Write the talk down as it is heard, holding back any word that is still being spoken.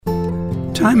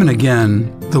Time and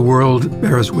again, the world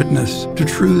bears witness to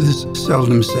truths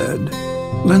seldom said.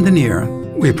 Lend an ear.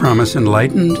 We promise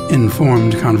enlightened,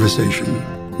 informed conversation.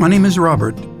 My name is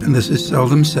Robert, and this is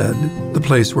Seldom Said, the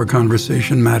place where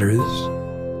conversation matters.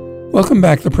 Welcome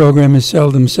back. The program is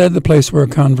Seldom Said, the place where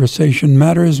conversation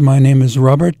matters. My name is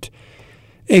Robert.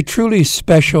 A truly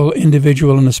special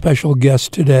individual and a special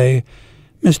guest today,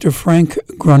 Mr. Frank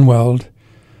Grunwald,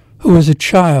 who as a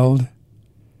child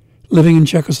living in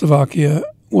Czechoslovakia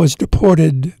was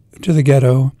deported to the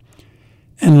ghetto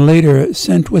and later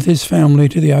sent with his family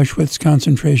to the Auschwitz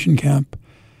concentration camp.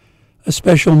 A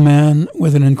special man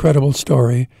with an incredible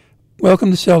story.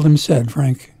 Welcome to Seldom Said,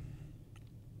 Frank.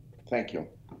 Thank you.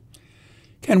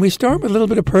 Can we start with a little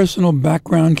bit of personal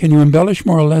background? Can you embellish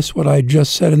more or less what I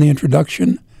just said in the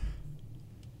introduction?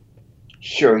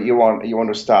 Sure. You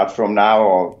want to start from now,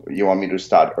 or you want me to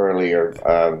start earlier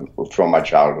from my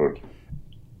childhood?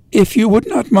 If you would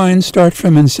not mind, start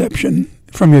from inception,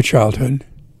 from your childhood.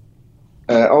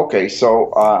 Okay.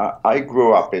 So I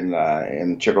grew up in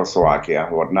Czechoslovakia,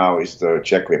 what now is the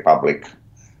Czech Republic,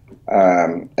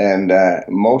 and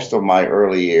most of my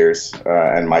early years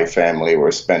and my family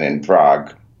were spent in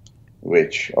Prague,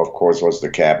 which of course was the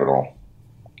capital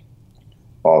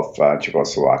of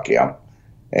Czechoslovakia.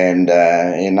 And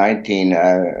in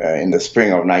the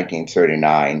spring of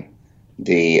 1939,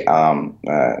 the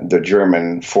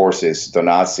German forces, the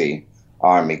Nazi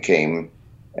army, came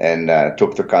and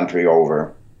took the country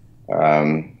over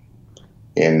in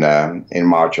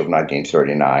March of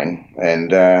 1939.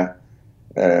 And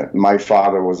my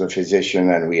father was a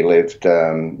physician, and we lived.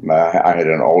 I had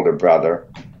an older brother,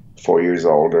 4 years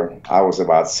older. I was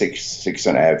about six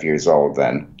and a half years old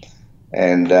then.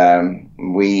 And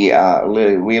we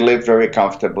lived very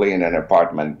comfortably in an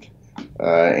apartment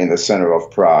in the center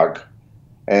of Prague.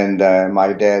 And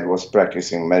my dad was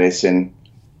practicing medicine,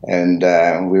 and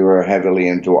we were heavily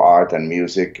into art and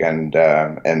music and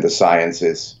the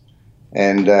sciences.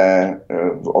 And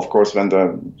of course, when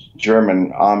the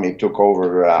German army took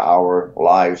over, our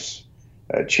lives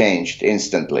changed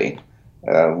instantly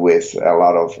with a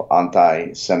lot of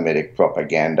anti-Semitic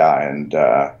propaganda and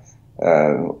a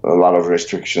lot of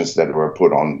restrictions that were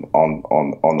put on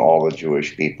all the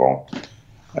Jewish people.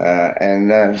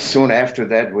 And soon after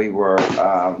that, we were,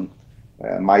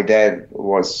 my dad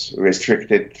was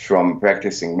restricted from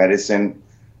practicing medicine.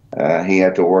 He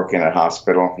had to work in a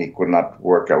hospital. He could not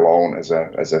work alone as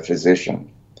a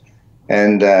physician.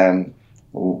 And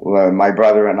my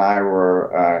brother and I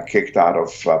were kicked out of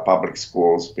public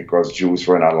schools because Jews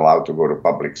were not allowed to go to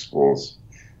public schools.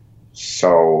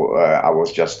 So I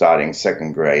was just starting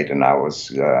second grade, and I was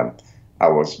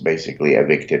basically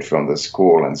evicted from the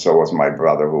school, and so was my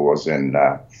brother, who was in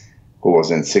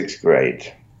sixth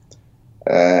grade.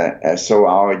 So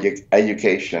our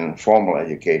formal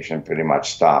education, pretty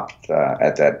much stopped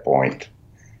at that point.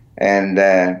 And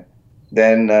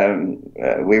then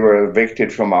we were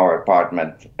evicted from our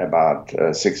apartment about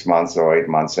 6 months or 8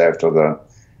 months after the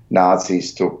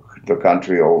Nazis took the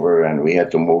country over, and we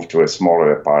had to move to a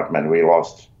smaller apartment. We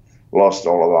lost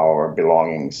all of our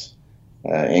belongings,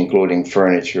 including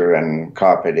furniture and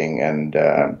carpeting and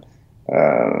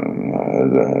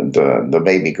the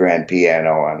baby grand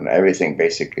piano, and everything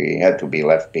basically had to be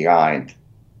left behind,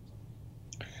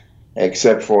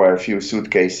 except for a few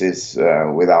suitcases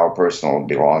with our personal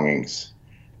belongings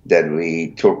that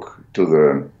we took to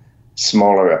the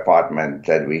smaller apartment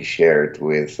that we shared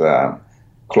with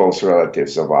close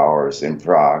relatives of ours in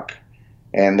Prague.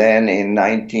 And then in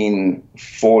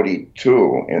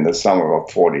 1942, in the summer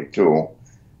of 42,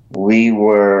 we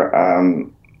were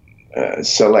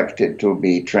selected to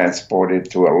be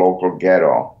transported to a local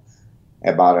ghetto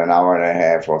about an hour and a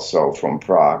half or so from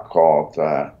Prague, called,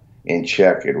 in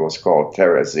Czech, it was called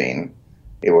Terezín.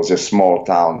 It was a small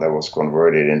town that was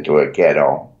converted into a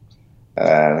ghetto.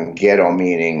 Ghetto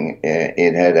meaning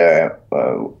it had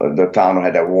the town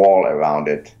had a wall around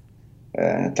it.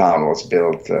 The town was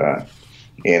built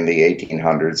in the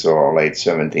 1800s or late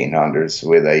 1700s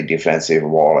with a defensive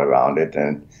wall around it,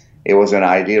 and it was an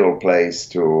ideal place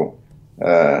to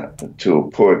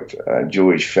put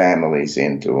Jewish families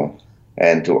into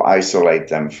and to isolate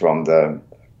them from the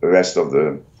rest of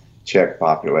the Czech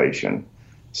population.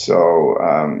 So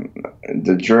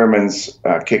the Germans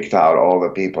kicked out all the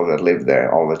people that lived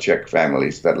there, all the Czech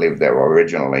families that lived there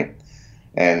originally,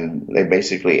 and they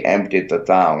basically emptied the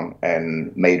town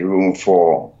and made room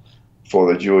for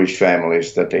the Jewish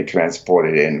families that they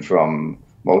transported in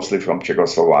mostly from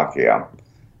Czechoslovakia,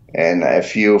 and a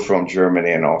few from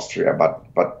Germany and Austria,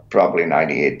 but probably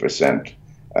 98%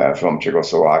 from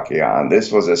Czechoslovakia. And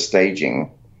this was a staging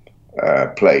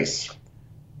place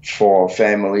for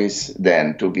families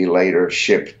then to be later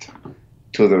shipped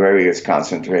to the various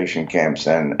concentration camps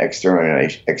and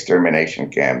extermination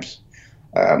camps,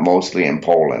 mostly in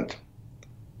Poland.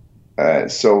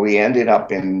 So we ended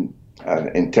up in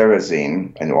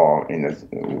Terezin, or in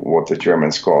what the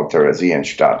Germans call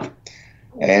Theresienstadt.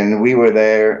 And we were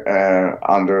there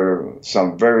under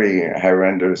some very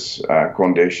horrendous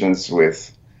conditions,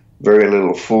 with very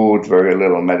little food, very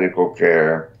little medical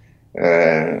care,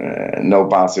 no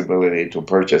possibility to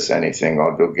purchase anything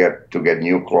or to get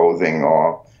new clothing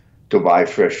or to buy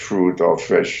fresh fruit or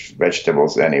fresh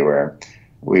vegetables anywhere.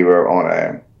 We were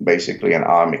on basically an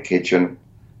army kitchen,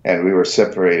 and we were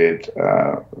separated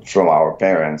from our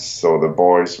parents. So the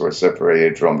boys were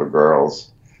separated from the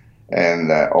girls, and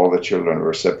all the children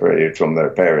were separated from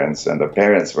their parents, and the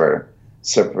parents were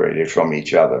separated from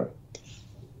each other,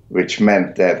 which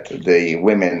meant that the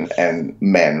women and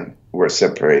men were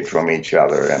separated from each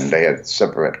other, and they had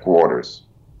separate quarters.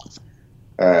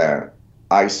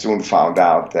 I soon found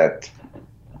out that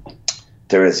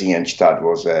Theresienstadt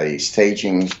was a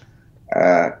staging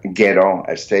ghetto,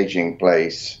 a staging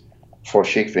place for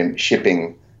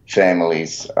shipping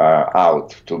families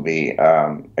out to be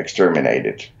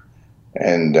exterminated.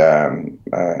 And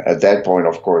at that point,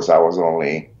 of course, I was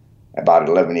only about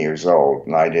 11 years old,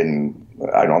 and I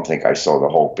don't think I saw the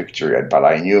whole picture yet, but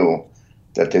I knew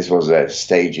that this was a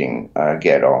staging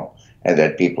ghetto and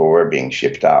that people were being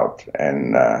shipped out.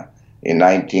 And in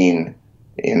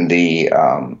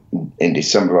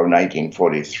December of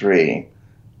 1943,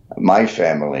 my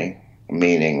family,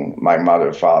 meaning my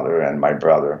mother, father, and my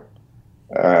brother,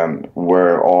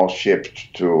 were all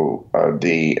shipped to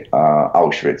the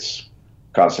Auschwitz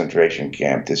concentration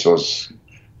camp. This was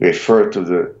referred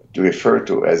to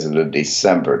as the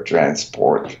December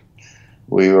transport.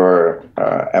 We were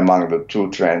among the two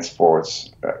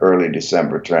transports, early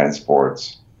December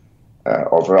transports,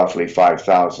 of roughly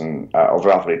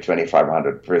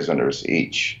 2,500 prisoners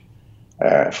each,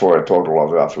 for a total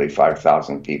of roughly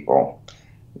 5,000 people,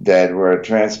 that were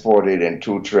transported in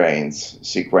two trains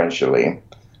sequentially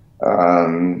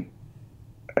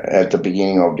at the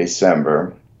beginning of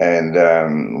December.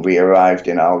 And we arrived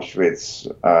in Auschwitz,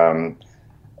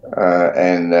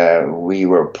 and we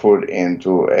were put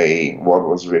into what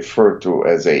was referred to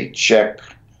as a Czech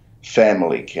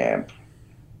family camp.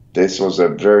 This was a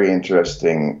very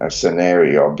interesting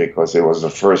scenario, because it was the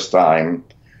first time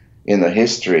in the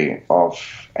history of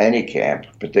any camp,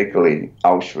 particularly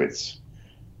Auschwitz,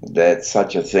 that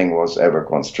such a thing was ever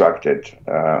constructed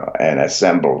and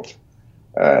assembled.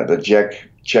 The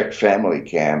Czech family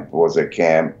camp was a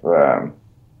camp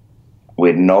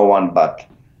with no one but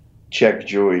Czech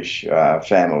Jewish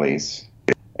families,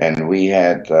 and we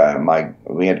had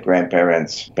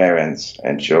grandparents, parents,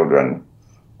 and children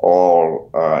all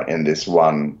in this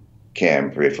one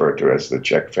camp referred to as the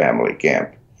Czech family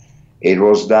camp. It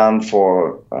was done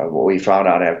for, what we found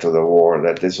out after the war,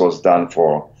 that this was done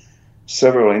for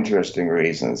several interesting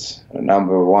reasons.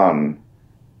 Number one,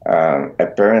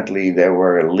 apparently there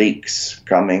were leaks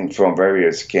coming from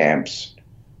various camps,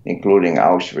 including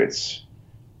Auschwitz,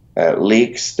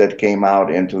 leaks that came out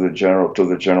to the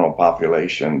general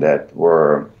population that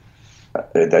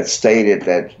stated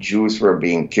that Jews were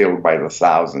being killed by the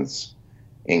thousands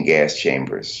in gas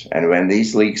chambers. And when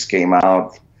these leaks came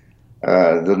out,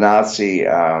 the Nazi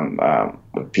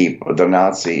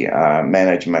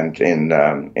management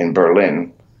in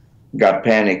Berlin got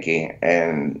panicky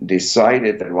and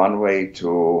decided that one way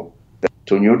to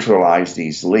neutralize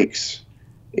these leaks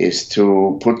is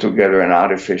to put together an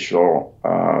artificial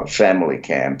family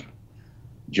camp,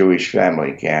 Jewish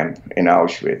family camp in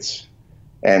Auschwitz.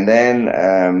 And then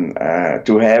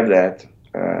to have that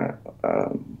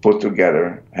put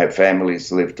together, have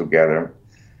families live together,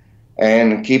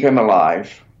 and keep them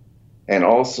alive. And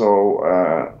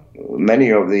also, many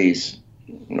of these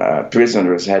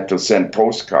prisoners had to send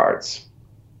postcards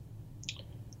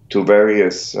to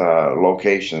various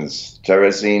locations,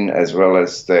 Terezin, as well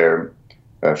as their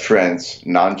friends,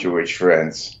 non-Jewish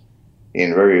friends,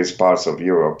 in various parts of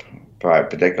Europe,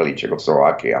 particularly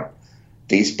Czechoslovakia.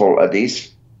 These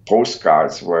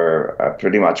postcards were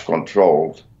pretty much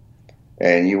controlled,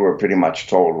 and you were pretty much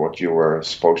told what you were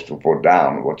supposed to put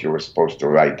down, what you were supposed to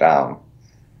write down.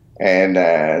 And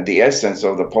the essence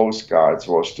of the postcards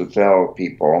was to tell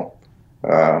people,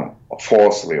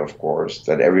 falsely of course,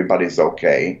 that everybody's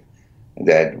okay,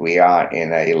 that we are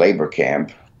in a labor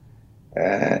camp,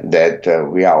 that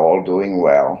we are all doing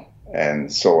well,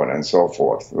 and so on and so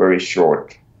forth. Very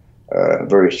short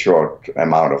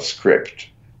amount of script,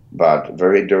 but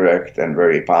very direct and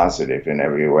very positive in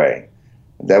every way.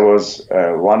 That was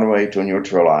one way to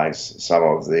neutralize some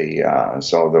of the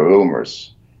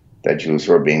rumors that Jews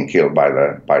were being killed by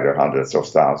the hundreds of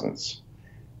thousands.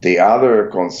 The other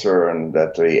concern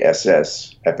that the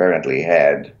SS apparently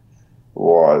had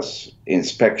was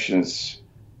inspections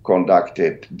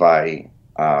conducted by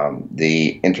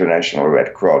the International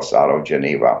Red Cross out of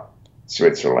Geneva,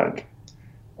 Switzerland.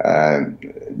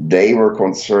 They were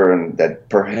concerned that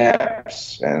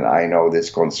perhaps, and I know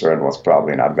this concern was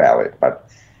probably not valid, but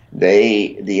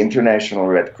the International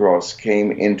Red Cross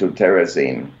came into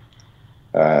Terezín,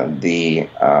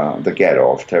 the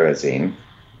ghetto of Terezín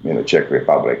in the Czech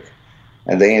Republic,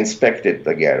 and they inspected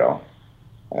the ghetto.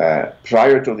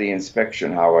 Prior to the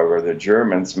inspection, however, the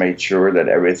Germans made sure that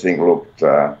everything looked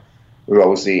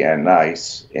rosy and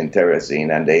nice in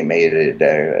Terezín, and they made it.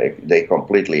 They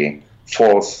completely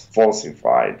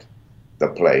falsified the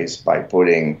place by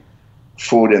putting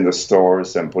food in the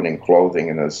stores and putting clothing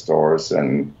in the stores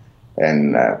and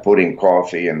putting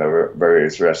coffee in the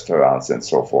various restaurants and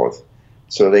so forth.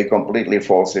 So they completely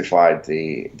falsified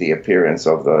the appearance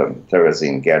of the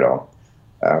Terezín ghetto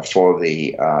for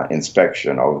the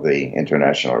inspection of the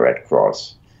International Red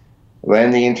Cross.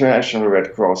 When the International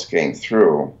Red Cross came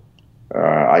through,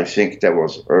 I think that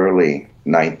was early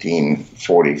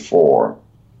 1944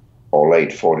 or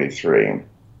late 43.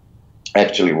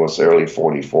 Actually, it was early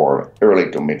 44,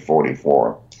 early to mid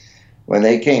 44. When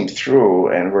they came through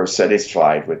and were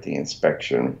satisfied with the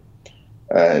inspection,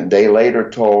 they later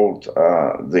told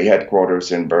the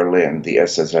headquarters in Berlin, the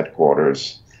SS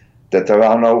headquarters, that there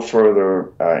are no further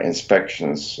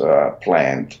inspections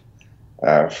planned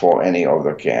for any of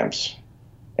the camps.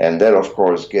 And that, of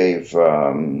course, gave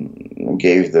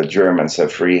the Germans a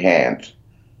free hand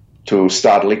to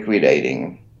start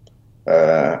liquidating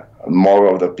more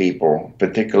of the people,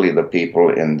 particularly the people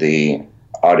in the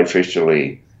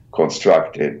artificially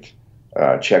constructed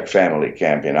Czech family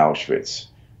camp in Auschwitz.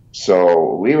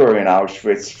 So we were in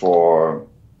Auschwitz for,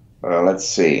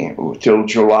 till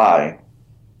July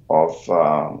of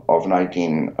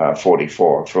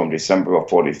 1944, from December of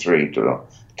 43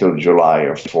 till July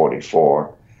of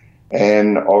 44.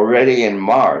 And already in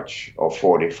March of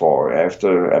 44,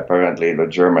 after apparently the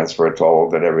Germans were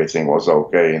told that everything was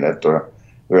okay and that the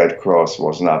Red Cross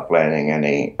was not planning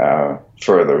any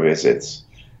further visits,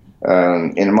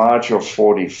 in March of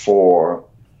 44,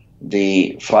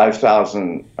 the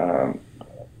 5,000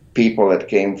 people that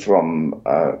came from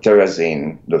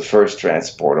Terezín, the first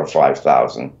transport of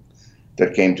 5,000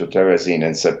 that came to Terezín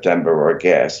in September were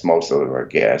gassed. Most of them were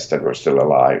gassed that were still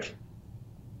alive.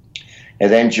 And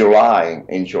then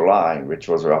in July, which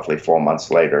was roughly 4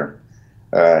 months later,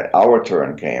 our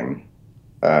turn came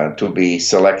to be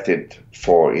selected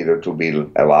for either to be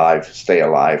alive, stay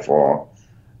alive, or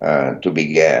to be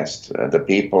gassed. The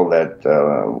people that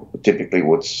typically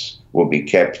would be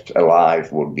kept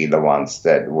alive would be the ones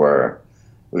that were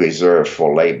reserved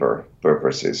for labor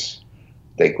purposes.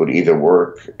 They could either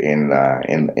work in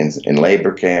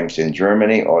labor camps in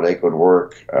Germany, or they could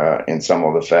work in some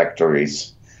of the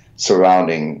factories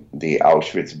surrounding the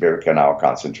Auschwitz-Birkenau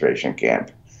concentration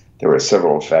camp. There were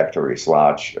several factories,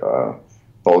 large,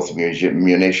 both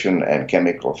munition and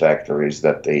chemical factories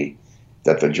that the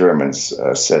Germans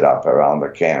set up around the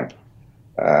camp.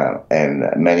 And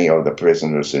many of the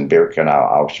prisoners in Birkenau,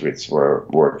 Auschwitz, were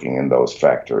working in those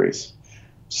factories.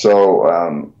 So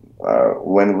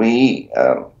when we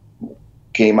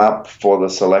came up for the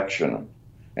selection,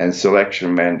 and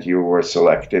selection meant you were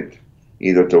selected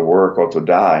either to work or to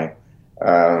die,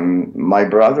 my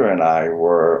brother and I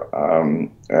were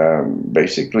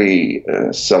basically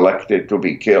selected to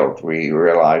be killed. We soon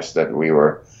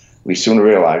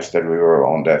realized that we were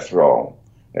on death row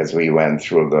as we went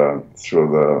through the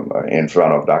in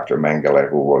front of Dr. Mengele,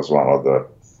 who was one of the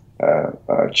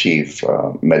chief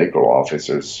medical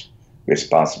officers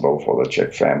responsible for the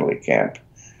Czech family camp.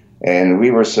 And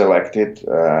we were selected.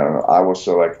 I was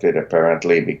selected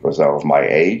apparently because of my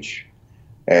age,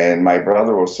 and my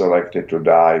brother was selected to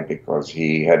die because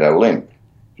he had a limp.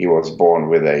 He was born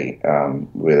with a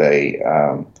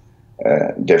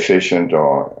deficient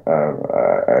or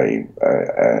an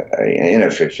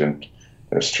inefficient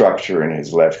structure in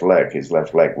his left leg. His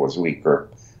left leg was weaker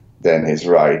than his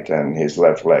right, and his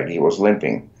left leg, he was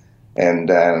limping. And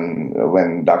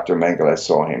when Dr. Mengele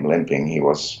saw him limping,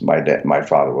 my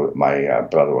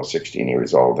brother was 16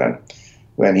 years old, and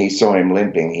when he saw him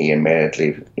limping, he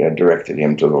immediately directed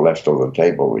him to the left of the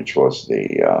table, which was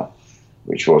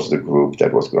the group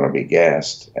that was going to be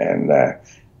gassed. And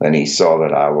then he saw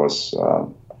that I was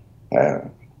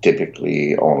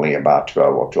typically only about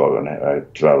 12 or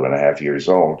 12 and a half years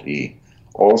old. He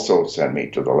also sent me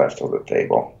to the left of the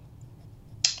table.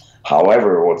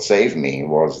 However, what saved me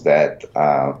was that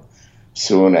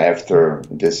soon after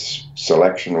this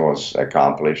selection was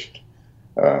accomplished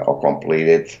or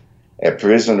completed, a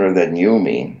prisoner that knew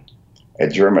me, a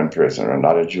German prisoner,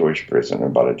 not a Jewish prisoner,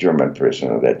 but a German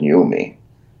prisoner that knew me,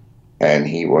 and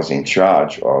he was in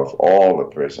charge of all the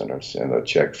prisoners in the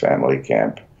Czech family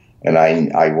camp. And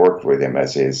I worked with him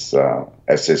as his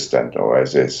assistant or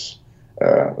as his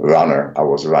runner. I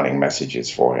was running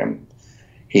messages for him.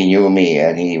 He knew me,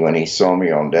 and when he saw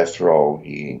me on death row,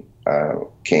 he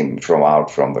came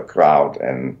out from the crowd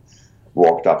and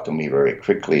walked up to me very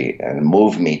quickly and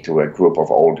moved me to a group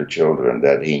of older children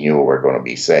that he knew were going to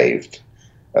be saved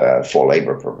for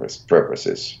labor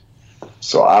purposes.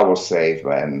 So I was saved,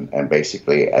 and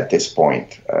basically at this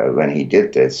point, when he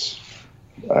did this,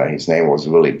 his name was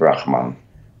Willy Brachman.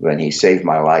 When he saved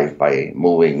my life by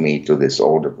moving me to this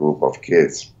older group of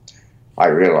kids, I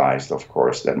realized, of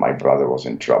course, that my brother was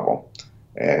in trouble.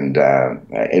 And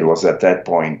it was at that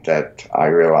point that I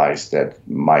realized that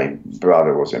my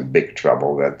brother was in big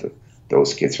trouble, that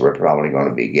those kids were probably going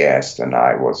to be gassed and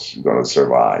I was going to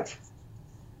survive.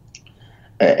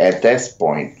 At this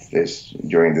point,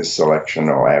 during this selection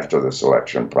or after the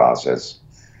selection process,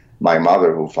 my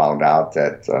mother, who found out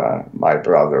that my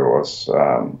brother was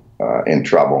in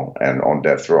trouble and on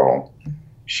death row,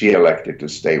 she elected to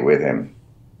stay with him.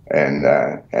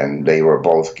 And they were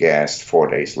both gassed 4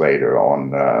 days later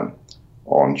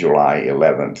on July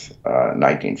 11th,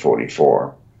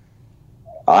 1944.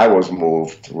 I was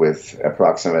moved with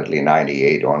approximately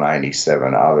 98 or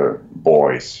 97 other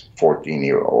boys, 14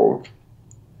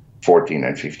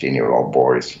 and 15-year-old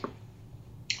boys.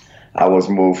 I was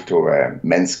moved to a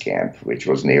men's camp, which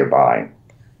was nearby,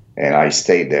 and I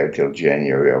stayed there till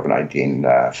January of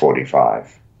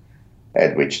 1945,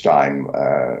 at which time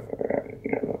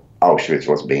Auschwitz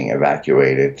was being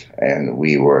evacuated, and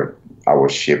I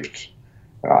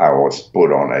was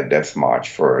put on a death march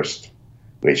first,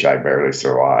 which I barely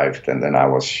survived, and then I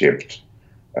was shipped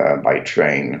by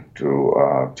train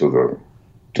to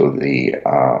the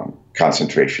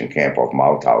concentration camp of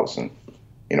Mauthausen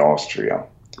in Austria.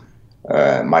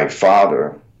 My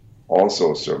father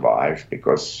also survived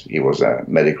because he was a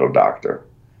medical doctor.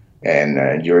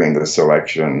 And during the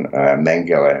selection,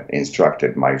 Mengele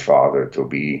instructed my father to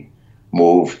be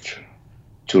moved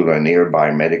to the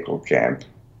nearby medical camp.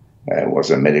 It was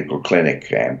a medical clinic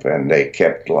camp, and they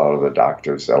kept a lot of the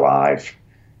doctors alive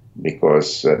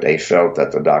because they felt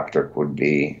that the doctor could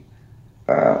be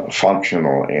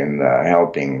functional in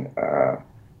helping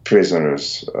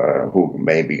prisoners who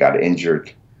maybe got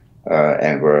injured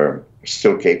and were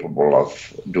still capable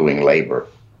of doing labor.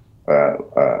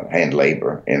 Hand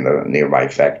labor in the nearby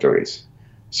factories.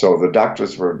 So the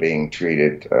doctors were being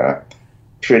treated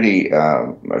pretty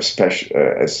special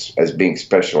as being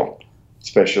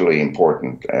especially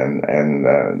important. And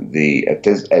at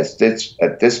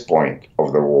this point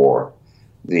of the war,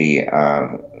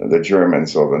 the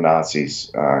Germans or the Nazis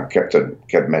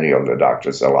kept many of the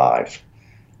doctors alive.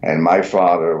 And my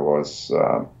father was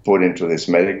put into this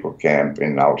medical camp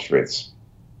in Auschwitz,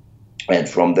 and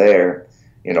from there,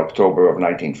 in October of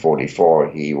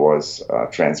 1944, he was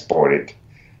transported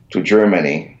to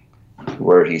Germany,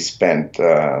 where he spent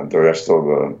most of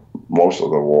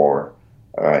the war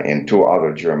in two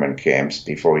other German camps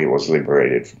before he was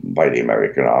liberated by the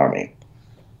American Army.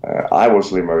 I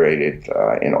was liberated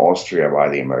in Austria by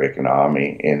the American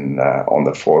Army on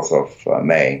the 4th of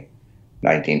May,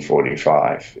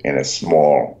 1945, in a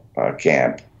small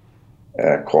camp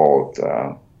called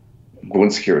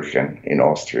Gunskirchen in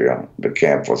Austria. The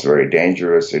camp was very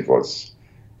dangerous. It was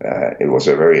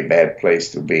a very bad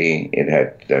place to be.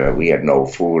 We had no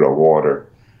food or water,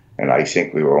 and I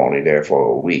think we were only there for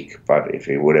a week. But if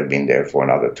we would have been there for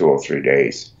another 2 or 3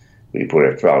 days, we would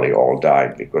have probably all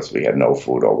died because we had no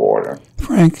food or water.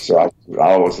 Frank. So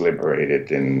I was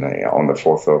liberated on the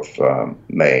 4th of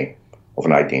May of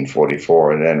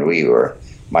 1944, and then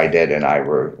my dad and I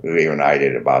were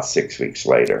reunited about 6 weeks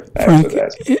later after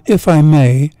that. If I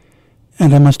may,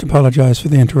 and I must apologize for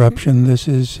the interruption, this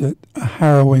is a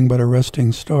harrowing but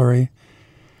arresting story.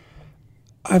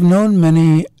 I've known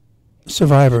many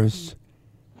survivors.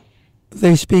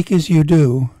 They speak as you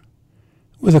do,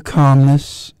 with a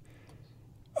calmness,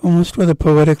 almost with a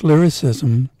poetic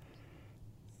lyricism.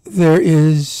 There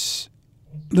is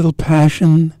little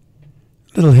passion,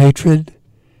 little hatred.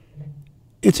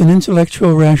 It's an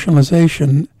intellectual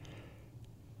rationalization.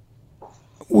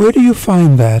 Where do you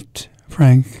find that,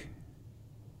 Frank?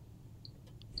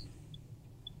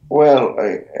 Well,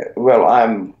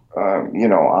 I'm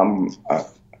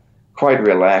quite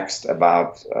relaxed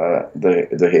about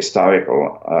the historical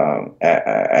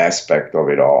aspect of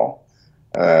it all.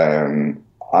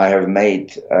 I have made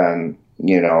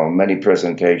many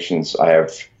presentations. I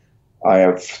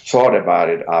have thought about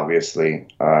it, obviously,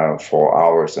 for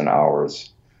hours and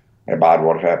hours, about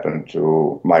what happened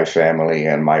to my family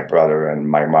and my brother and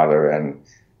my mother. And,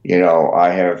 I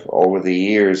have, over the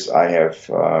years,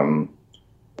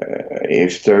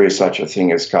 if there is such a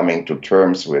thing as coming to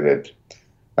terms with it,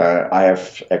 I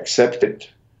have accepted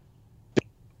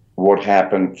what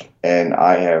happened, and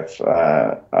I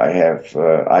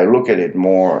look at it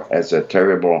more as a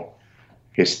terrible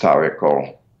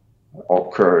historical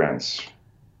occurrence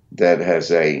that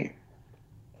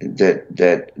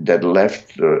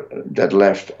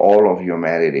left all of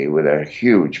humanity with a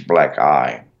huge black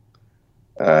eye.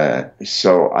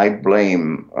 So I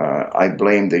blame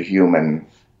the human.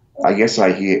 I guess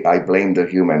I blame the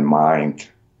human mind,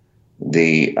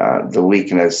 the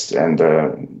weakness and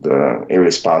the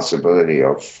irresponsibility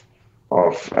of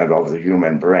the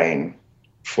human brain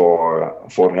for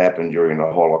what happened during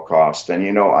the Holocaust.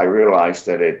 And I realized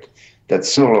that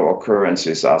similar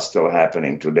occurrences are still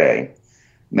happening today,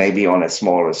 maybe on a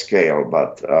smaller scale,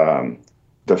 but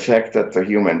the fact that the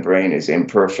human brain is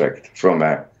imperfect from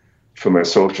a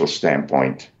social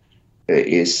standpoint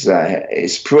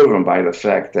is proven by the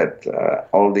fact that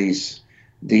all these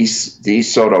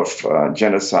sort of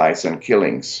genocides and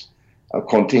killings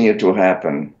continue to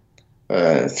happen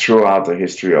throughout the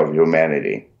history of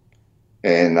humanity,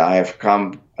 and I have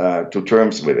come to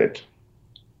terms with it.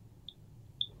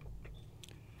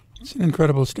 It's an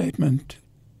incredible statement.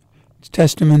 It's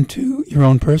testament to your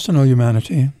own personal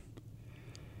humanity.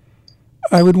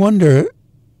 I would wonder,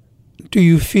 do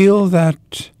you feel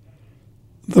that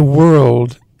the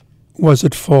world was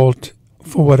at fault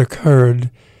for what occurred?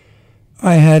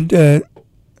 I had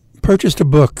purchased a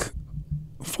book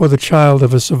for the child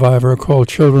of a survivor called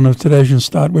Children of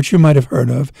Theresienstadt, which you might have heard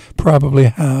of, probably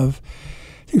have.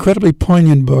 Incredibly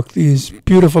poignant book, these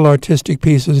beautiful artistic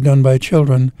pieces done by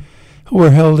children who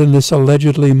were held in this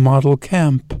allegedly model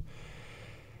camp.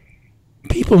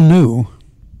 People knew.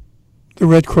 The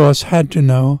Red Cross had to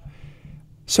know.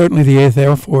 Certainly the 8th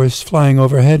Air Force flying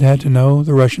overhead had to know.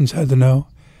 The Russians had to know.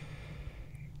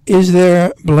 Is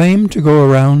there blame to go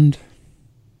around?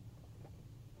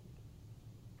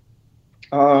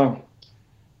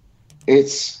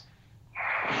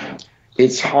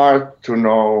 It's hard to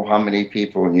know how many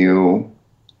people knew,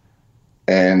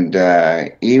 and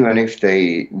even if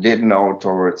they did know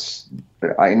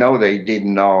I know they did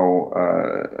know.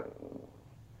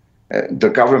 The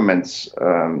governments,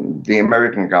 the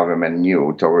American government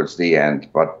knew towards the end,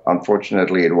 but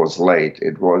unfortunately it was late.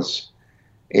 It was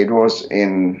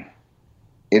in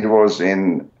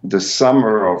the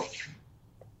summer of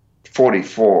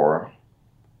 '44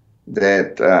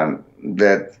 that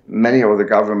many of the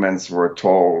governments were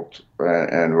told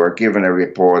and were given a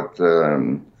report.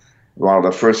 One of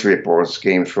the first reports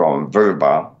came from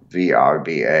Vrba,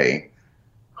 VRBA,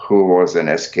 who was an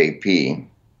escapee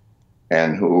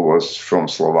and who was from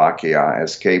Slovakia,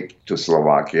 escaped to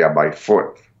Slovakia by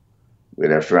foot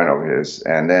with a friend of his,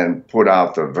 and then put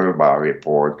out the Vrba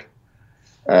report.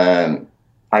 And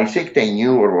I think they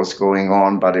knew what was going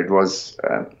on, but it was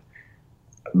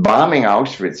bombing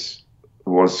Auschwitz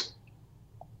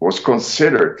was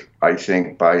considered, I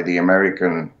think, by the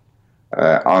American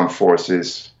armed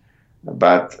forces.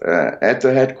 But at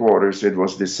the headquarters, it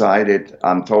was decided,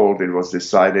 I'm told it was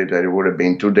decided that it would have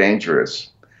been too dangerous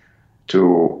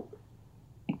to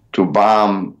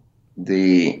bomb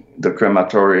the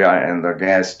crematoria and the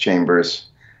gas chambers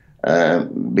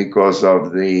because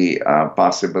of the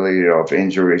possibility of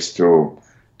injuries to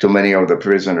many of the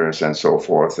prisoners and so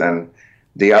forth. And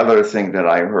the other thing that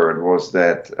I heard was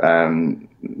that, and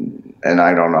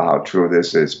I don't know how true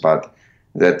this is, but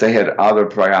that they had other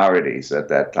priorities at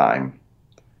that time,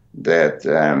 that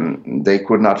they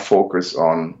could not focus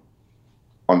on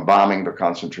bombing the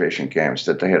concentration camps,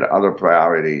 that they had other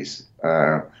priorities,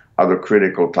 other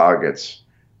critical targets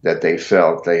that they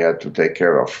felt they had to take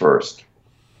care of first.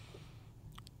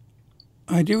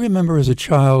 I do remember as a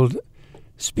child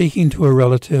speaking to a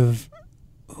relative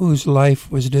whose life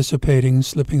was dissipating,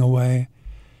 slipping away.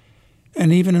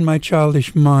 And even in my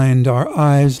childish mind, our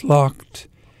eyes locked,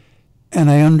 and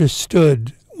I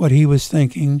understood what he was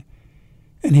thinking,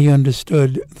 and he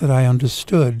understood that I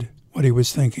understood what he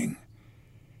was thinking.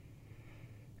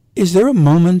 Is there a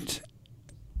moment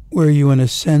where you, in a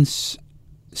sense,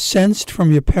 sensed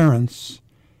from your parents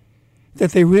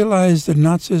that they realized that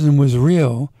Nazism was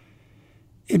real?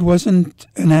 It wasn't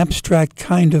an abstract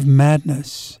kind of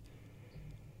madness,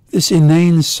 this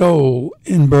inane soul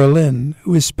in Berlin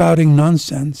who is spouting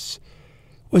nonsense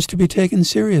was to be taken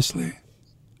seriously?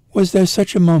 Was there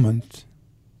such a moment?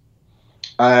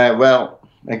 Well,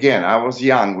 again, I was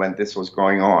young when this was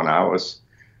going on. I was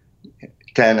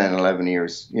 10 and 11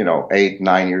 years, 8,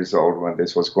 9 years old when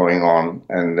this was going on.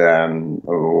 And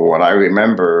what I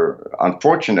remember,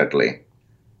 unfortunately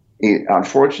or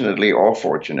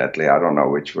fortunately, I don't know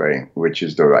which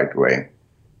is the right way.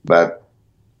 But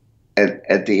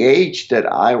at the age that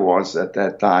I was at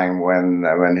that time,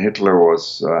 when Hitler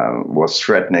was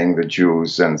threatening the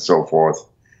Jews and so forth,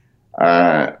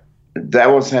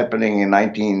 that was happening in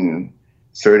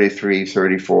 1933,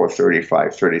 34,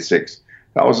 35, 36.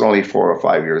 I was only 4 or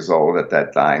 5 years old at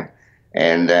that time,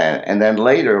 and then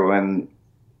later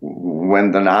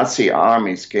when the Nazi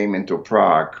armies came into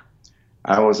Prague,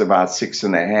 I was about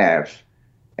 6.5,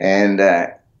 and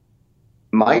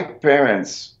my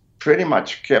parents pretty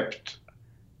much kept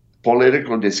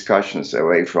political discussions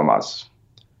away from us.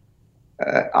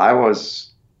 I was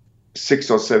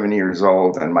 6 or 7 years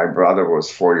old, and my brother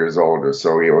was 4 years older,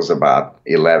 so he was about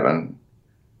 11,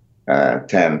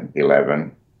 10,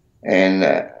 11.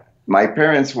 And my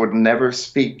parents would never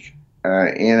speak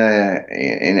in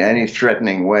any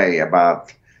threatening way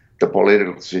about the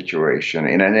political situation,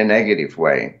 in any negative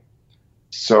way.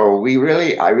 So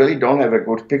I really don't have a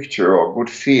good picture or good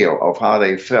feel of how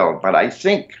they felt. But I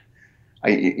think,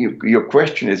 your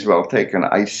question is well taken.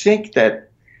 I think that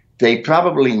they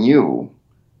probably knew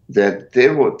that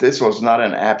this was not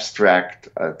an abstract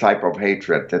type of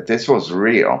hatred, that this was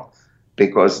real,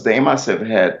 because they must have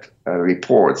had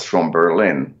reports from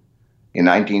Berlin in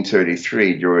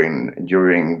 1933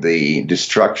 during the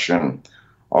destruction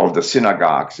of the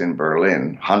synagogues in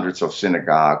Berlin, hundreds of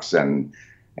synagogues and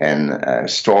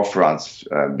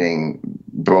storefronts being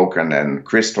broken, and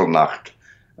Kristallnacht,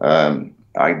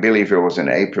 I believe it was in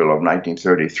April of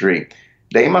 1933.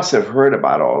 They must have heard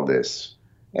about all this.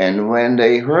 And when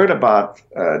they heard about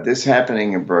this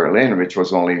happening in Berlin, which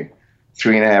was only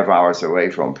 3.5 hours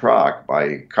away from Prague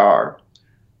by car,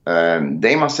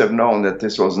 they must have known that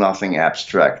this was nothing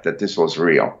abstract, that this was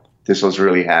real. This was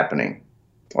really happening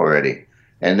already.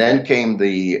 And then came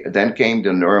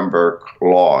the Nuremberg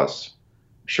laws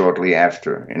shortly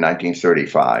after, in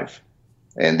 1935.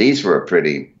 And these were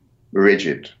pretty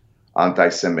rigid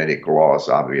anti-Semitic laws,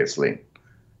 obviously.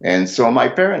 And so my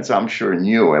parents, I'm sure,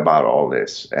 knew about all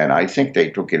this, and I think they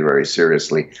took it very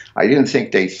seriously. I didn't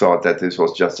think they thought that this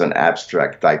was just an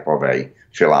abstract type of a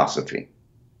philosophy.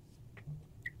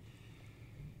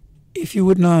 If you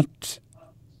would not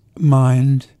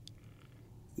mind,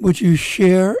 would you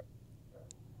share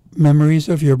memories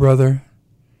of your brother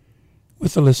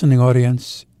with the listening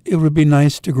audience? It would be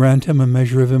nice to grant him a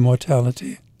measure of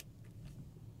immortality.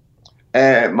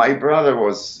 My brother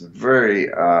was very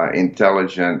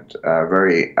intelligent,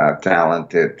 very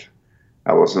talented.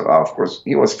 Of course,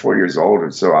 he was 4 years older,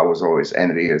 so I was always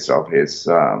envious of his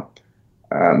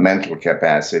mental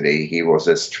capacity. He was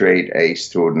a straight A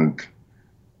student.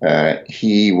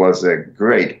 He was a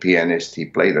great pianist. He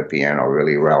played the piano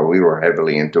really well. We were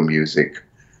heavily into music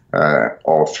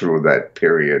all through that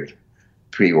period,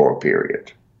 pre-war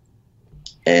period.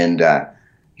 And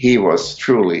he was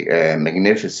truly a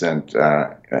magnificent,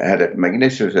 had a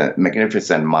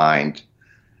magnificent mind,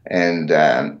 and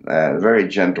a very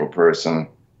gentle person,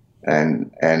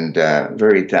 and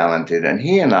very talented. And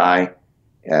he and I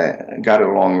got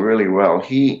along really well.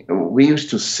 We used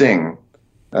to sing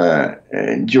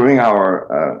during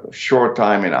our short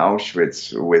time in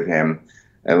Auschwitz with him.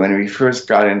 When we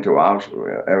first arrived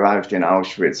in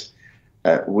Auschwitz,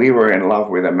 we were in love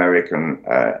with American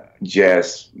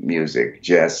jazz music,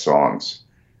 jazz songs,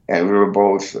 and we were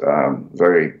both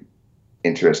very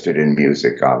interested in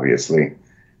music, obviously.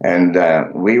 And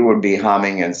we would be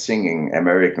humming and singing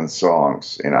American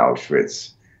songs in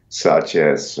Auschwitz, such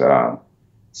as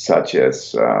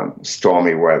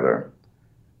Stormy Weather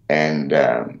and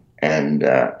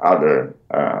other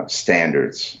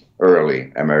standards,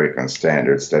 early American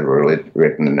standards that were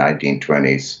written in the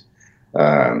 1920s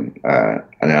and the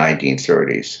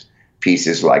 1930s.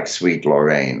 Pieces like Sweet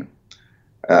Lorraine.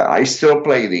 I still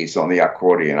play these on the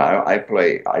accordion. I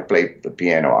play the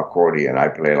piano accordion. I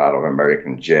play a lot of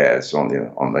American jazz on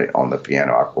the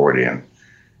piano accordion.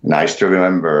 And I still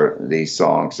remember these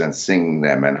songs and singing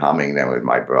them and humming them with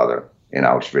my brother in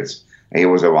Auschwitz. And he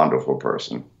was a wonderful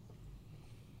person.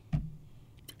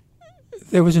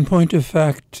 There was, in point of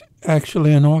fact,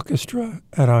 actually an orchestra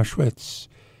at Auschwitz.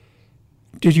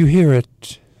 Did you hear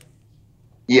it?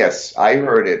 Yes, I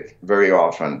heard it very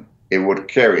often. It would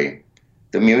carry,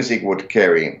 the music would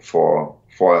carry for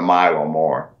a mile or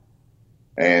more.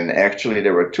 And actually,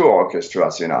 there were two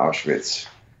orchestras in Auschwitz.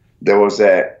 There was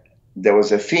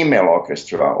a female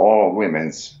orchestra, all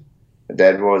women's,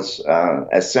 that was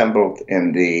assembled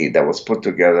that was put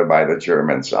together by the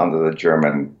Germans under the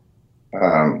German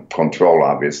control,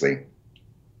 obviously.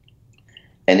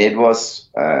 And it was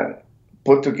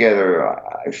put together,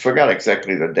 I forgot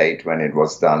exactly the date when it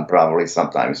was done, probably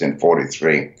sometimes in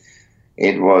 43.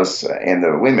 It was in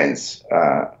the women's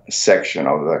section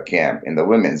of the camp, in the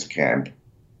women's camp.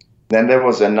 Then there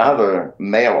was another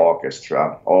male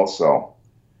orchestra also.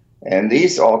 And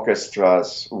these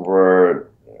orchestras were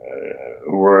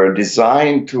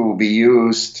designed to be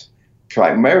used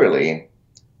primarily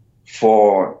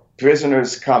for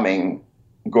prisoners going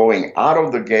out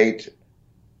of the gate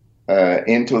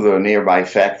into the nearby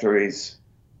factories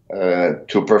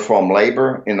to perform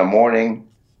labor in the morning,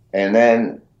 and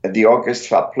then the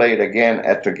orchestra played again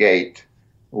at the gate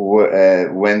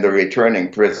when the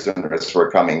returning prisoners were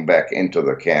coming back into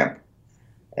the camp.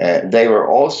 They were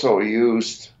also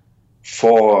used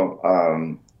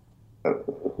for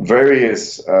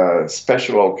various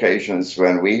special occasions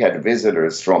when we had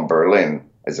visitors from Berlin,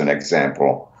 as an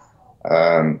example,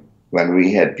 when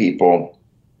we had people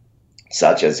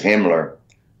such as Himmler,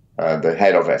 the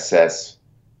head of SS,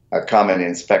 come and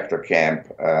inspect the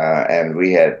camp, and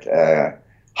we had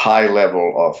high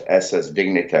level of SS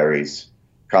dignitaries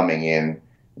coming in.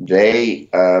 They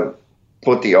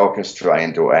put the orchestra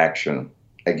into action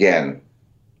again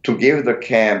to give the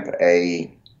camp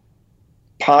a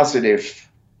positive,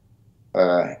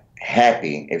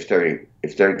 happy, if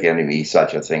there can be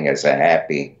such a thing as a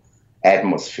happy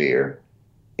atmosphere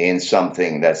in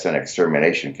something that's an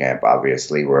extermination camp,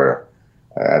 obviously, where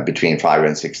between 5,000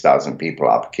 and 6,000 people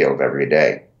are killed every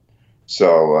day.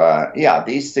 So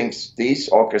these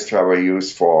orchestra were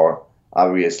used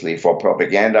obviously for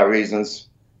propaganda reasons,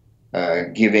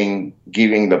 giving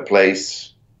the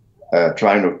place,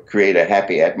 trying to create a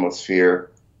happy atmosphere,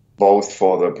 both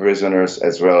for the prisoners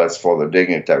as well as for the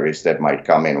dignitaries that might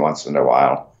come in once in a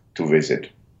while to visit.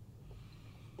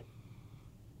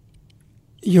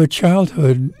 Your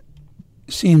childhood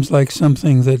seems like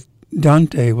something that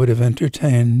Dante would have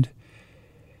entertained.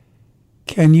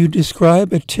 Can you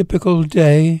describe a typical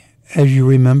day as you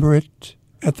remember it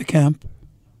at the camp?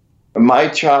 My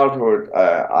childhood,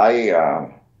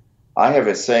 I have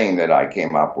a saying that I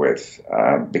came up with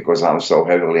because I'm so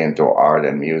heavily into art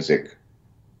and music.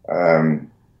 The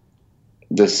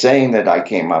saying that I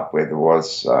came up with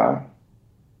was,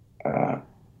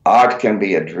 art can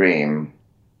be a dream,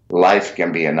 life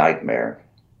can be a nightmare.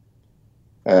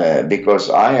 Because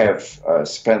I have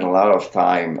spent a lot of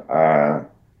time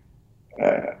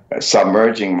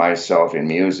submerging myself in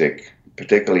music,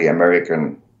 particularly a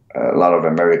lot of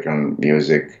American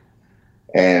music.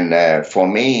 And for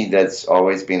me, that's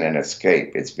always been an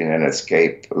escape. It's been an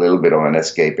escape, a little bit of an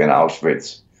escape in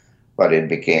Auschwitz, but it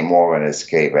became more of an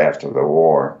escape after the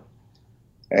war.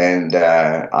 And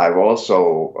I've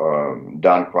also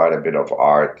done quite a bit of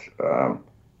art,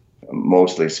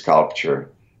 mostly sculpture.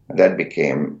 That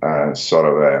became sort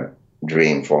of a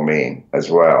dream for me as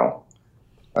well.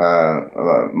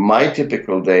 My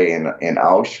typical day in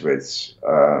Auschwitz,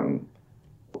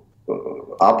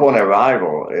 upon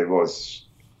arrival, it was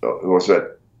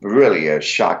really a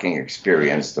shocking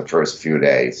experience the first few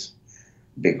days,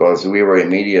 because we were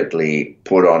immediately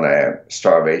put on a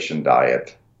starvation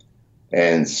diet.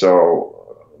 And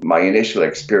so my initial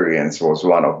experience was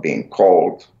one of being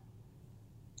cold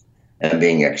and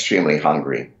being extremely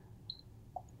hungry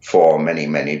for many,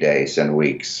 many days and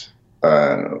weeks.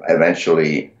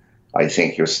 Eventually, I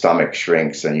think your stomach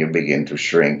shrinks and you begin to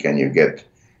shrink, and you get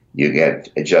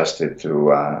adjusted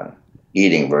to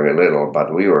eating very little.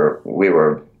 But we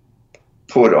were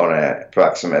put on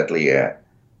approximately a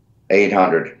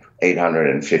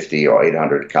 850 or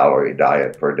 800 calorie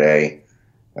diet per day.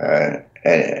 And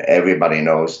everybody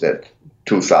knows that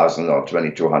 2,000 or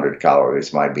 2,200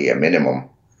 calories might be a minimum.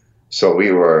 So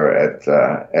we were at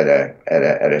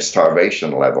a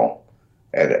starvation level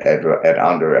at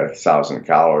under 1,000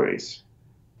 calories.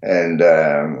 And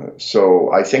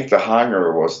so I think the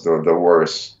hunger was the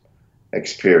worst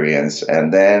experience.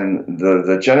 And then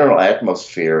the general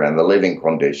atmosphere and the living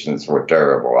conditions were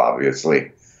terrible,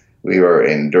 obviously. We were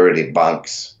in dirty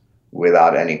bunks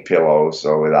without any pillows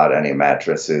or without any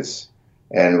mattresses.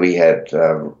 And we had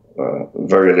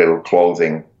very little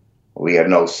clothing. We had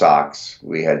no socks.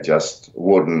 We had just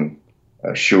wooden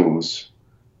shoes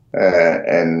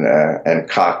and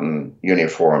cotton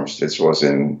uniforms. This was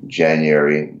in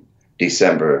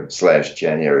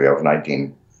December/January of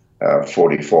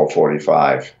 1944,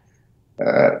 45.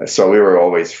 So we were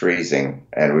always freezing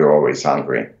and we were always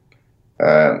hungry.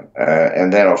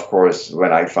 And then, of course,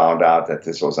 when I found out that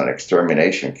this was an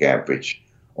extermination camp, which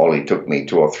only took me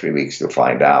 2 or 3 weeks to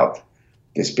find out,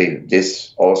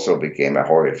 this also became a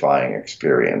horrifying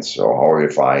experience, or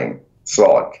horrifying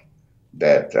thought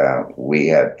that we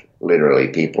had literally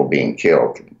people being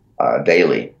killed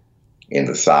daily in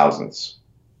the thousands.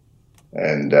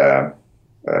 And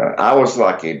I was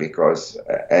lucky because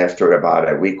after about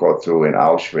a week or two in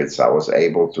Auschwitz, I was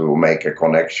able to make a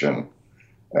connection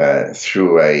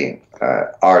through a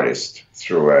artist,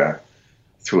 through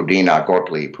Dina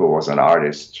Gottlieb, who was an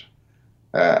artist.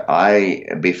 I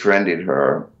befriended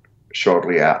her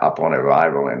shortly upon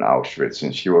arrival in Auschwitz,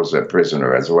 and she was a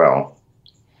prisoner as well.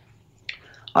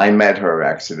 I met her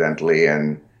accidentally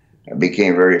and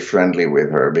became very friendly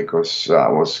with her because I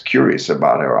was curious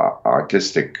about her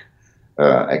artistic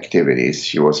activities.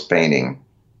 She was painting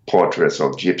portraits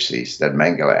of gypsies that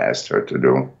Mengele asked her to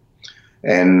do.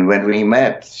 And when we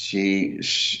met,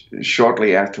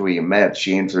 shortly after we met,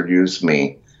 she introduced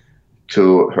me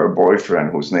to her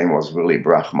boyfriend, whose name was Willy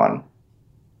Brachman.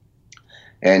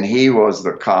 And he was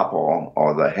the capo,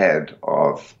 or the head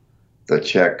of the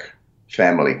Czech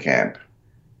family camp.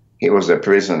 He was a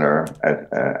prisoner,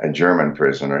 a German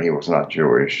prisoner. He was not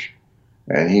Jewish.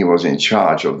 And he was in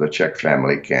charge of the Czech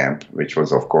family camp, which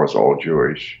was, of course, all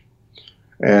Jewish.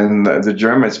 And the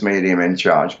Germans made him in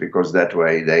charge because that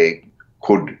way they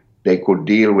could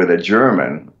deal with a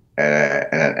German and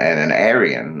an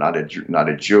Aryan, not a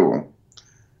Jew.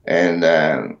 And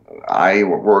I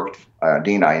worked.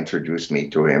 Dina introduced me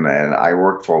to him, and I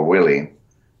worked for Willy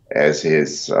as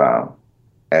his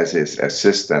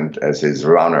assistant, as his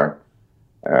runner.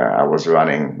 I was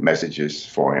running messages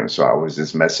for him, so I was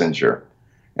his messenger.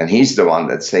 And he's the one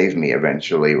that saved me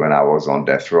eventually when I was on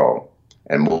death row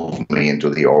and moved me into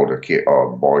the older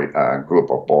group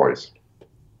of boys.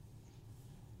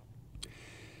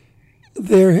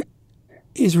 There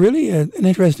is really an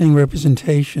interesting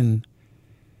representation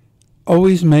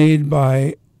always made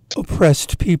by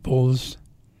oppressed peoples.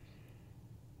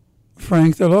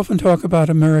 Frank, they'll often talk about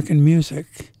American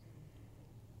music,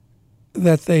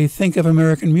 that they think of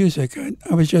American music.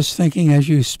 I was just thinking as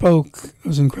you spoke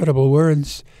those incredible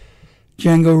words,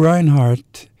 Django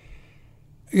Reinhardt,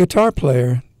 a guitar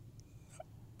player,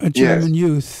 a German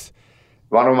youth.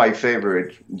 One of my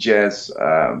favorite jazz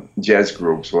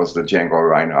groups was the Django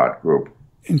Reinhardt group.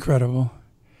 Incredible.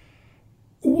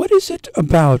 What is it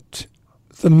about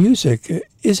the music?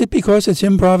 Is it because it's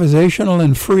improvisational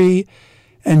and free,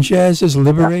 and jazz is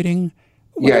liberating?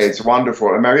 It's wonderful.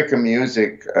 American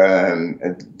music,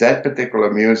 that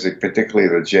particular music, particularly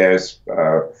the jazz,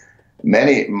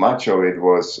 much of it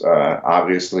was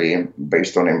obviously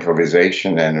based on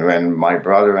improvisation. And when my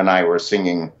brother and I were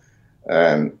singing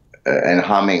and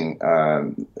humming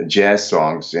jazz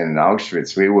songs in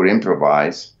Auschwitz, we would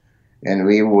improvise, and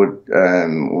we would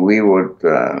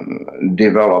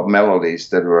develop melodies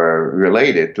that were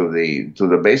related to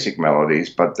the basic melodies,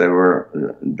 but they were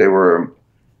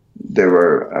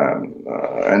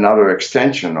another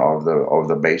extension of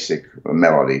the basic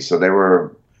melody. So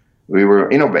we were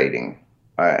innovating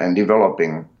and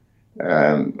developing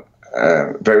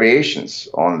variations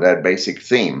on that basic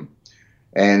theme.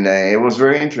 And it was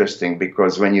very interesting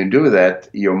because when you do that,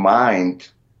 your mind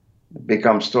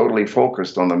becomes totally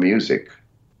focused on the music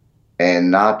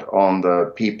and not on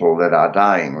the people that are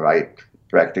dying right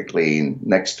practically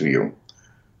next to you,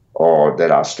 or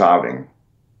that are starving,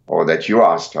 or that you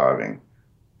are starving.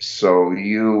 So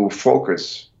you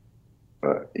focus,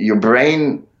 your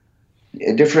brain,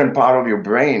 a different part of your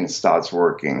brain starts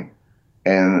working.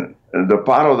 And the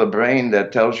part of the brain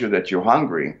that tells you that you're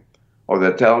hungry, or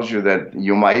that tells you that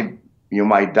you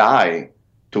might die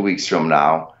 2 weeks from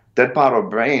now, that part of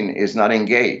brain is not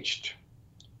engaged.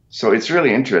 So it's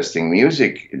really interesting.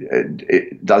 Music,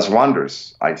 it does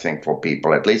wonders, I think, for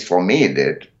people. At least for me it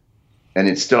did. And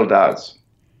it still does.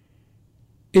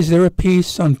 Is there a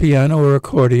piece on piano or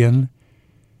accordion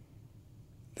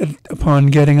that upon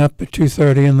getting up at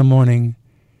 2:30 in the morning,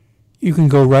 you can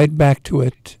go right back to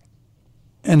it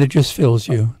and it just fills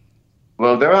you?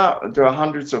 Well, there are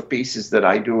hundreds of pieces that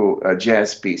I do,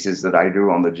 jazz pieces that I do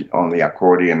on the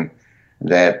accordion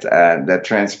that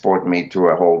transport me to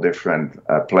a whole different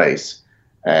place.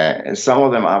 Some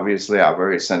of them obviously are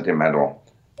very sentimental.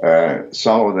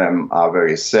 Some of them are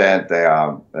very sad. They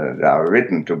are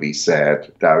written to be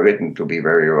sad. They are written to be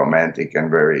very romantic and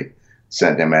very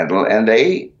sentimental, and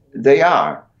they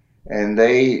are. And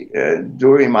they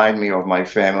do remind me of my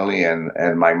family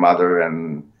and my mother.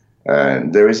 And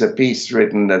there is a piece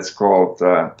written that's called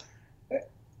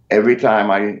 "Every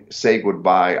Time I Say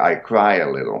Goodbye, I Cry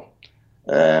a Little."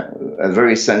 a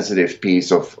very sensitive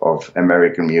piece of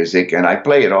American music, and I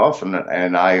play it often,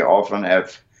 and I often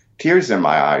have tears in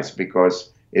my eyes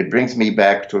because it brings me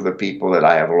back to the people that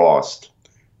I have lost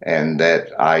and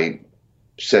that I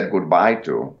said goodbye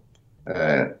to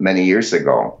many years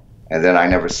ago, and then I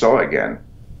never saw again.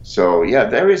 So yeah,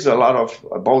 there is a lot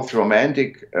of both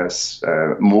romantic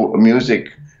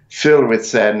music filled with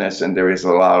sadness, and there is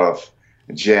a lot of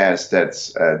jazz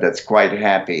that's quite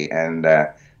happy and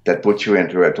that puts you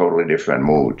into a totally different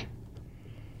mood.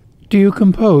 Do you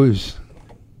compose?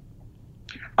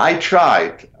 I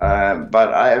tried,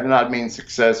 but I have not been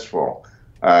successful.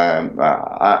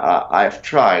 I've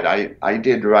tried. I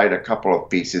did write a couple of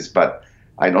pieces, but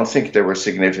I don't think they were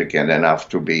significant enough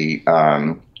to be,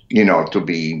 to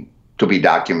be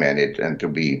documented and to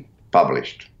be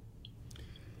published.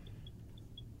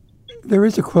 There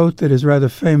is a quote that is rather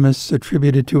famous,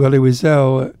 attributed to Elie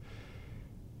Wiesel.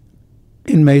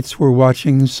 Inmates were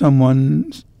watching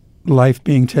someone's life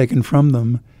being taken from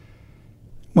them.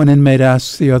 One inmate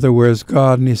asks the other, "Where's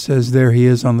God?" And he says, "There he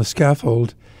is on the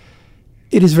scaffold."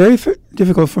 It is very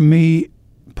difficult for me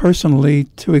personally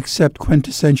to accept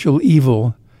quintessential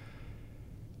evil.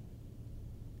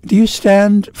 Do you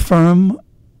stand firm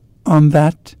on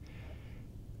that?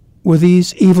 Were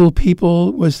these evil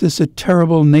people? Was this a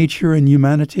terrible nature in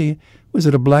humanity? Was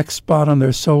it a black spot on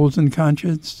their souls and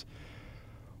conscience?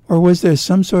 Or was there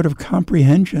some sort of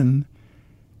comprehension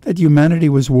that humanity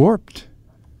was warped?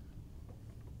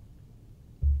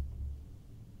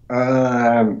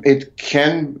 I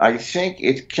think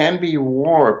it can be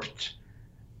warped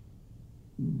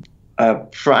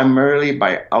primarily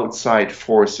by outside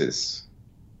forces.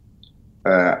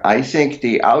 I think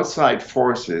the outside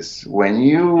forces, when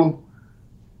you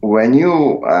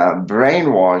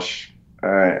brainwash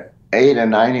 8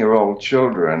 and 9-year-old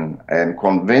children and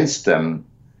convince them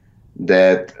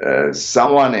that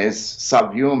someone is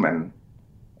subhuman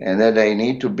and that they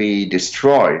need to be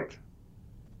destroyed,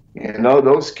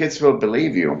 those kids will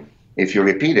believe you if you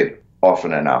repeat it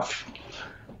often enough.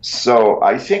 So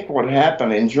I think what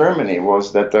happened in Germany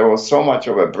was that there was so much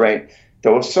of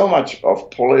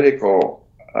political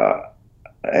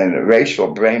and racial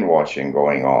brainwashing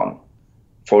going on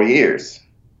for years.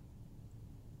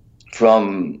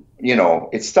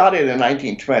 It started in the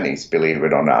 1920s, believe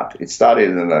it or not. It started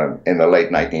in the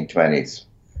late 1920s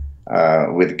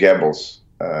with Goebbels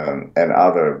and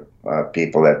other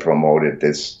people that promoted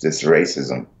this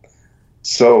racism.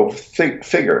 So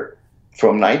figure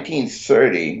from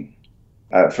 1930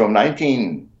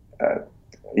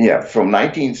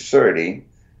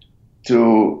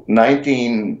 to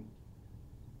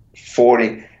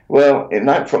 1940. Well,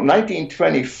 from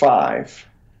 1925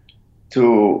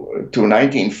 to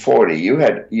 1940, you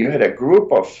had a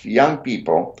group of young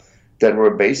people that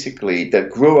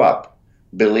grew up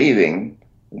believing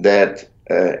that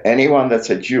anyone that's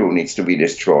a Jew needs to be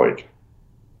destroyed.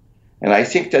 And I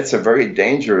think that's a very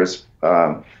dangerous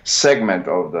segment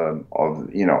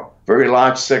very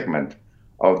large segment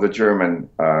of the German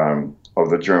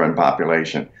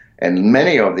population. And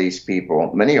many of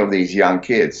these young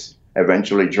kids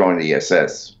eventually joined the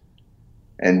SS.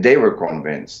 And they were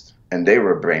convinced and they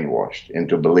were brainwashed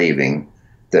into believing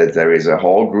that there is a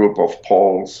whole group of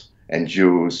Poles and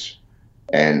Jews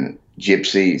and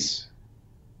Gypsies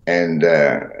and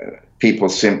people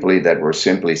that were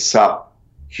simply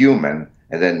subhuman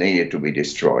and then needed to be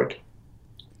destroyed.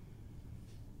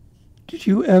 Did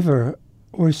you ever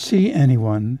or see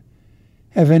anyone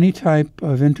have any type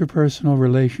of interpersonal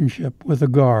relationship with a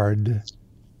guard?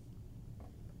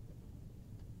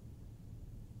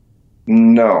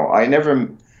 No, I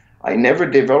never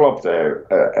developed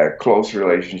a close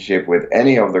relationship with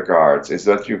any of the guards. Is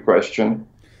that your question?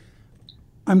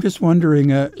 I'm just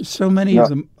wondering, so many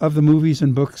of the movies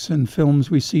and books and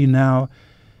films we see now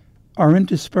are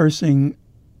interspersing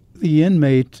the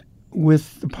inmate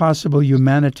with the possible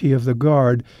humanity of the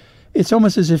guard. It's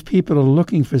almost as if people are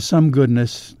looking for some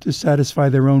goodness to satisfy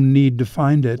their own need to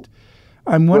find it.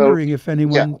 I'm wondering if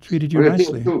anyone treated you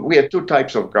nicely. We have two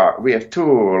types of guards. We have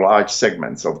two large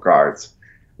segments of guards.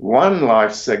 One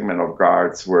large segment of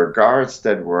guards were guards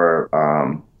that were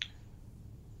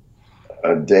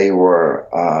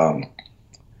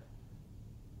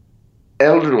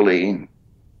elderly.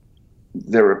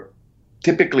 They were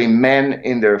typically men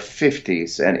in their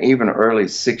 50s and even early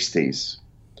 60s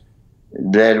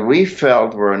that we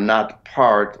felt were not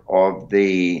part of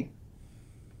the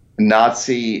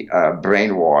Nazi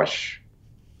brainwash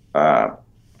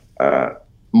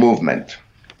movement.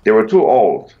 They were too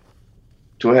old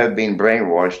to have been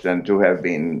brainwashed and to have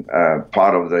been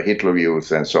part of the Hitler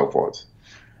Youth and so forth.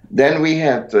 Then we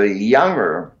had the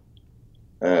younger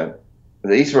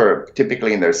these were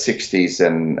typically in their 60s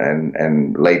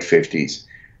and late 50s,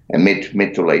 and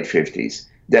mid to late 50s.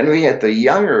 Then we had the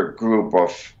younger group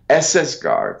of SS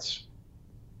guards,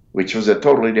 which was a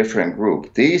totally different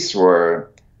group. These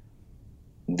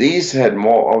had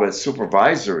more of a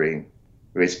supervisory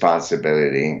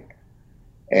responsibility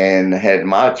and had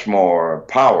much more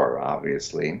power,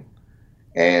 obviously.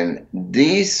 And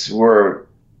these were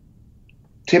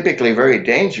typically very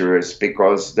dangerous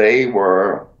because they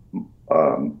were,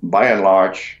 by and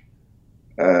large,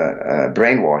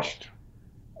 brainwashed.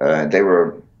 They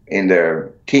were in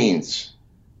their teens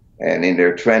and in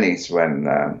their 20s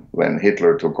when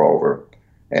Hitler took over,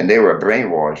 and they were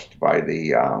brainwashed by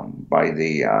the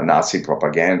Nazi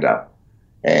propaganda,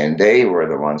 and they were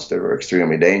the ones that were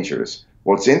extremely dangerous.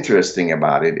 What's interesting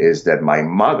about it is that my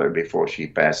mother, before she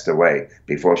passed away,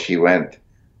 before she went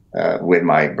with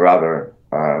my brother,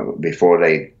 before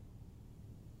they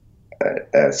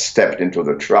stepped into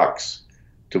the trucks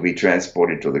to be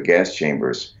transported to the gas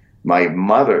chambers, my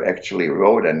mother actually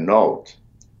wrote a note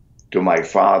to my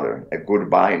father, a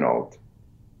goodbye note,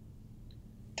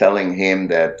 telling him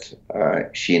that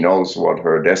she knows what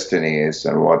her destiny is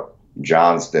and what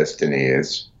John's destiny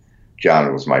is.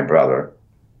 John was my brother.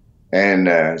 And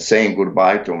saying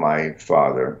goodbye to my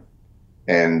father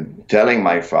and telling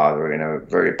my father in a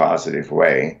very positive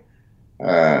way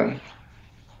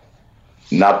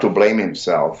not to blame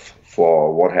himself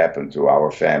for what happened to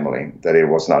our family, that it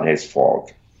was not his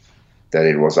fault, that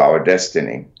it was our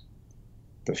destiny.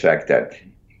 The fact that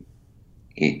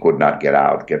he could not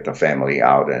get the family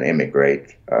out and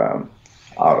immigrate out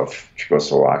of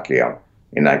Czechoslovakia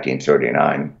in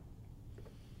 1939.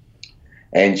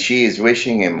 And she is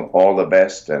wishing him all the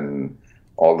best and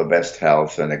all the best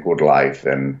health and a good life.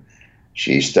 And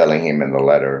she's telling him in the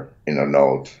letter, in a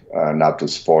note, not to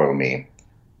spoil me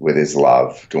with his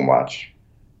love too much,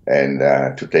 and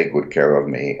to take good care of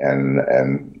me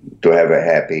and to have a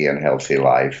happy and healthy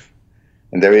life.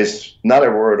 And there is not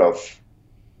a word of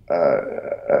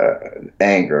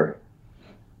anger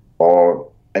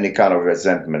or any kind of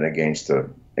resentment against the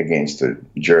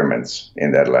Germans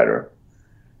in that letter.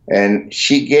 And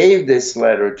she gave this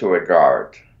letter to a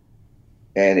guard,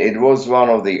 and it was one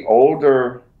of the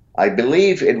older, I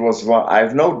believe it was one, I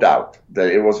have no doubt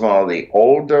that it was one of the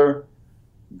older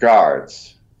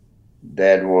guards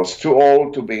that was too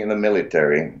old to be in the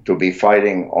military, to be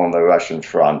fighting on the Russian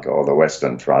front or the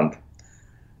Western front,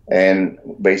 and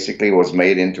basically was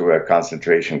made into a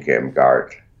concentration camp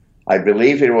guard. I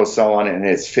believe it was someone in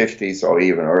his 50s or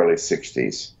even early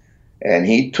 60s. And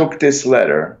he took this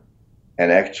letter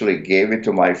and actually gave it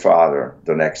to my father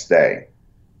the next day.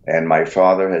 And my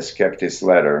father has kept this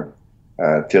letter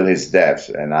till his death.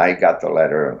 And I got the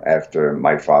letter after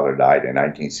my father died in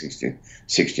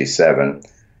 1967.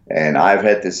 And I've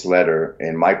had this letter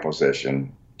in my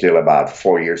possession till about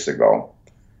 4 years ago.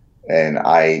 And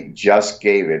I just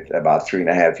gave it about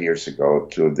 3.5 years ago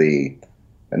to the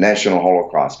National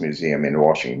Holocaust Museum in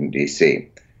Washington, D.C.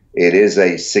 It is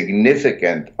a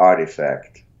significant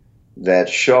artifact that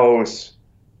shows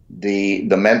the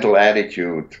mental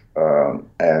attitude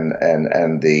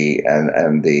and the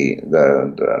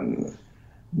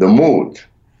mood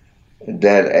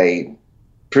that a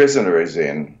prisoner is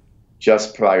in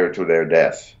just prior to their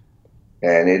death.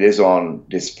 And it is on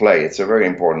display. It's a very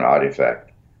important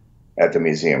artifact at the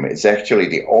museum. It's actually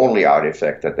the only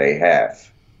artifact that they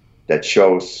have that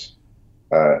shows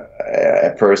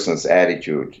a person's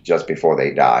attitude just before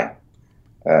they die.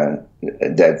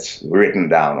 That's written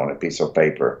down on a piece of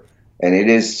paper, and it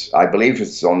is, I believe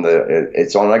it's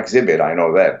on exhibit. I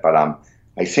know that, but I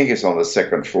think it's on the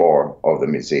second floor of the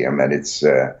museum, and it's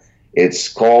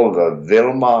called the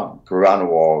Wilma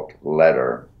Grunwald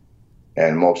letter,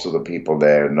 and most of the people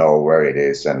there know where it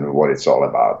is and what it's all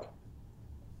about.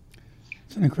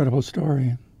 It's an incredible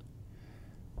story.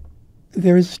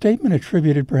 There is a statement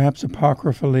attributed, perhaps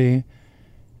apocryphally,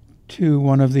 to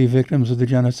one of the victims of the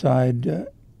genocide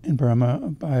in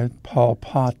Burma by Pol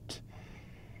Pot.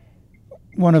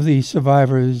 One of the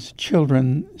survivors'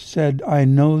 children said, "I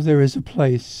know there is a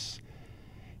place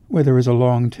where there is a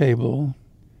long table,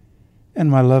 and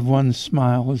my loved one's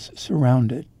smiles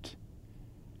surround it."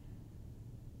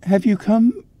 Have you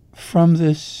come from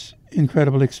this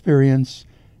incredible experience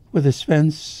with a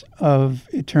sense of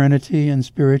eternity and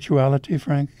spirituality,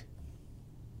 Frank?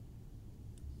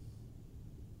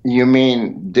 You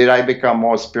mean, did I become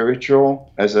more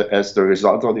spiritual as the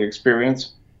result of the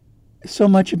experience? So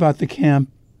much about the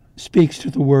camp speaks to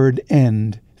the word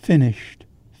end, finished,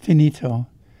 finito.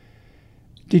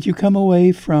 Did you come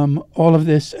away from all of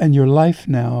this and your life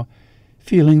now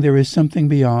feeling there is something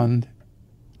beyond,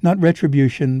 Not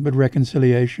retribution, but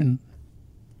reconciliation.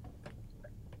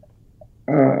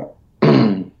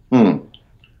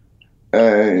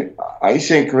 I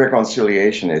think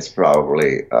reconciliation is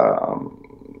probably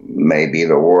maybe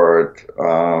the word.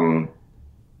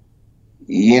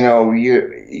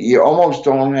 You almost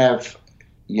don't have,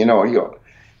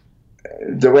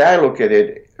 the way I look at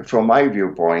it from my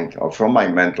viewpoint or from my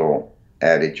mental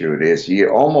attitude is you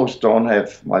almost don't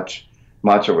have much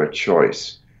of a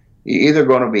choice. You're either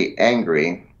going to be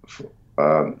angry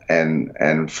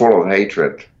and full of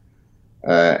hatred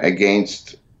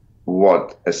against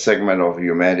what a segment of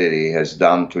humanity has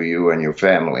done to you and your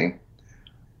family,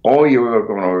 or you are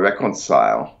going to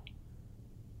reconcile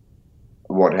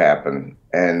what happened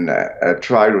and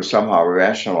try to somehow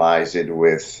rationalize it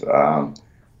with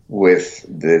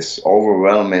this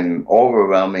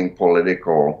overwhelming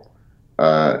political,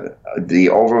 the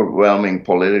overwhelming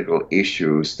political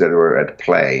issues that were at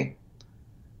play,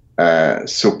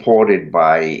 supported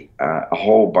by a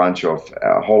whole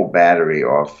battery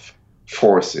of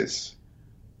forces,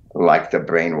 like the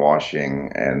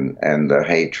brainwashing and the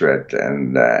hatred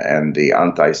and the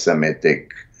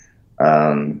anti-Semitic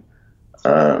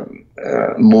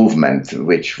movement,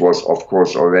 which was, of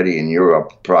course, already in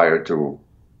Europe prior to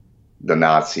the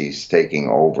Nazis taking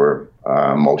over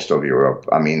most of Europe.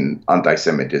 I mean,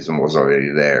 anti-Semitism was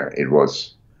already there. It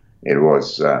was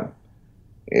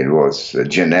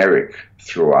generic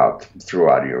throughout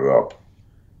Europe.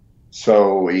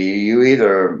 So you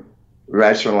either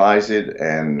rationalize it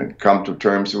and come to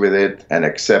terms with it and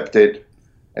accept it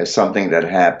as something that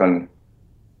happened,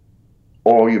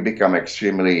 or you become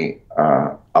extremely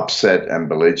upset and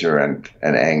belligerent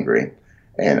and angry.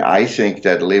 And I think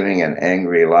that living an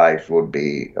angry life would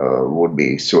be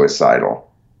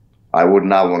suicidal. I would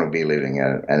not want to be living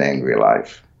an angry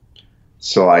life.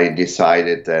 So I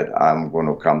decided that I'm going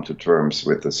to come to terms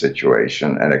with the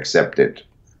situation and accept it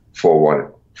for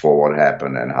what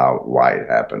happened and why it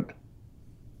happened.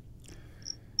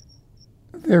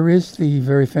 There is the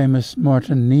very famous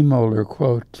Martin Niemöller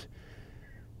quote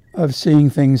of seeing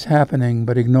things happening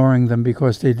but ignoring them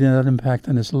because they did not impact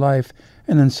on his life,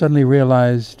 and then suddenly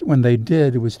realized when they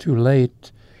did, it was too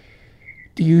late.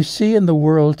 Do you see in the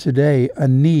world today a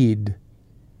need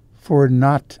for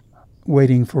not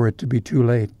waiting for it to be too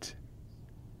late?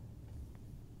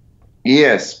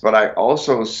 Yes, but I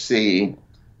also see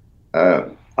a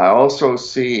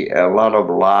lot of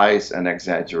lies and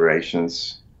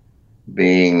exaggerations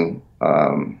being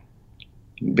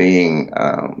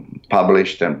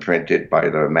published and printed by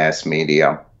the mass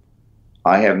media.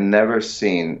 I have never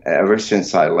seen, ever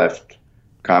since I left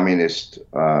communist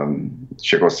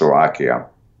Czechoslovakia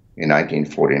in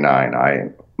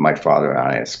 1949, my father and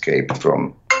I escaped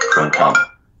from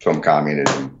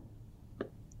communism.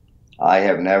 I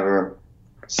have never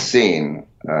seen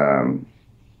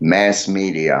mass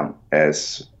media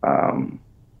as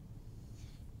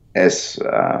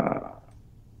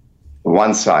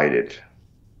one-sided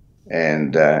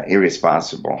and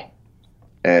irresponsible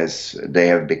as they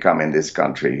have become in this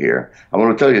country here. I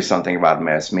want to tell you something about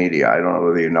mass media. I don't know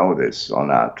whether you know this or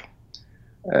not.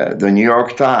 The New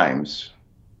York Times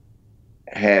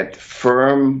had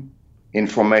firm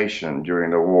information during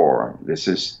the war. This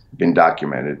has been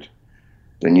documented.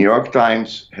 The New York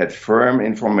Times had firm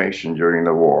information during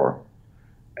the war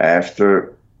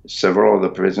after several of the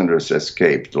prisoners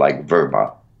escaped, like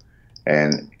Verba,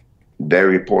 and their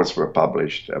reports were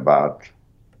published about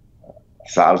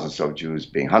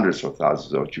hundreds of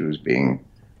thousands of Jews being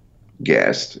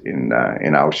gassed in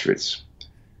Auschwitz.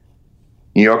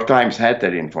 New York Times had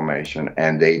that information,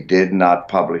 and they did not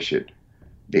publish it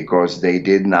because they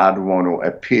did not want to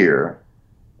appear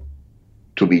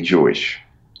to be Jewish,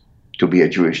 to be a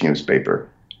Jewish newspaper.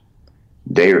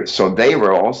 So they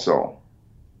were also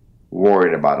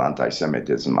worried about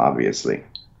anti-Semitism, obviously,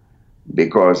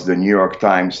 because the New York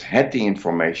Times had the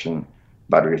information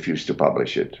but refused to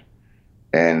publish it.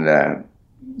 And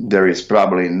there is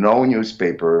probably no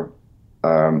newspaper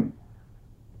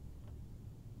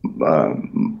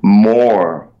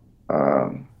more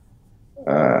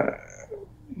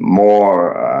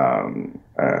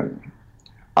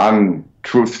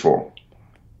untruthful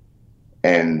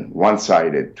and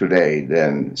one-sided today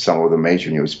than some of the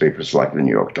major newspapers like the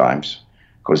New York Times,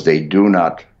 because they do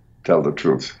not tell the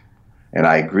truth. And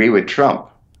I agree with Trump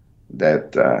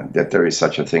that there is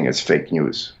such a thing as fake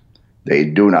news. They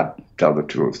do not tell the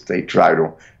truth. They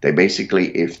basically,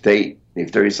 if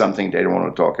there is something they don't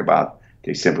want to talk about,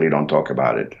 they simply don't talk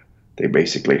about it. They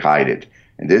basically hide it.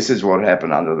 And this is what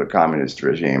happened under the communist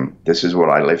regime. This is what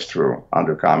I lived through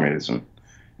under communism.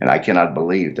 And I cannot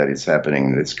believe that it's happening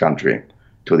in this country.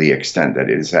 to the extent that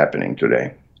it is happening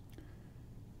today.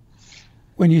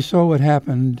 When you saw what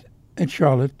happened at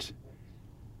Charlotte,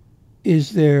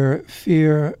 is there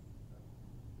fear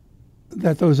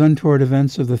that those untoward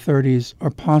events of the 30s are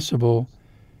possible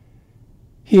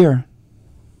here?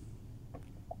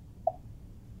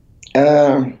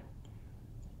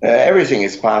 Everything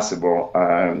is possible.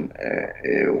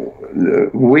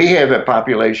 We have a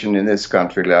population in this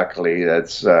country, luckily,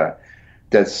 that's so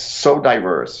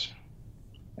diverse,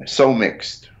 so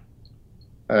mixed,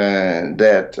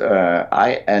 that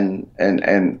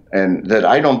that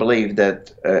I don't believe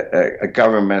that a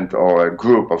government or a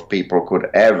group of people could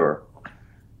ever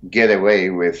get away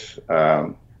with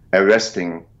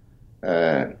arresting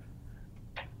 2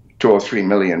 or 3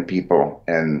 million people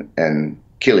and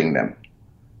killing them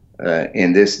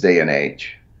in this day and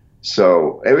age.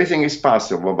 So everything is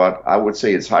possible, but I would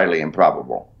say it's highly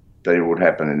improbable that it would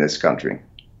happen in this country.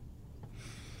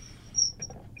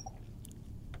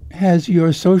 Has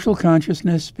your social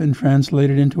consciousness been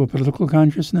translated into a political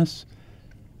consciousness?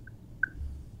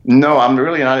 No, I'm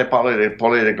really not a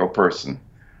political person.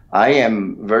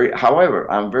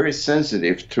 However, I'm very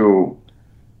sensitive to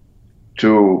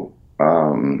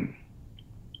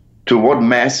what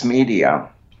mass media,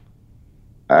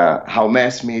 how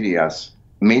mass media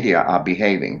are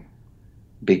behaving,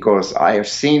 because I have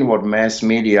seen what mass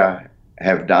media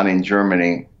have done in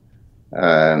Germany.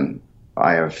 I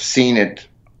have seen it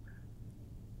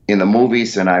in the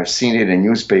movies, and I've seen it in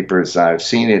newspapers. I've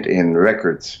seen it in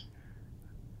records.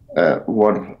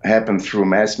 What happened through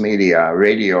mass media,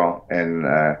 radio, and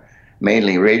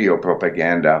mainly radio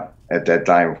propaganda. At that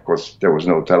time, of course, there was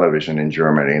no television in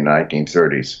Germany in the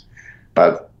 1930s.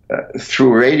 But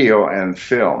through radio and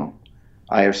film,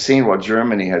 I have seen what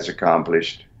Germany has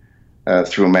accomplished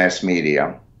through mass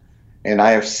media. And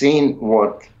I have seen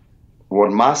what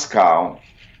Moscow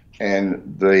and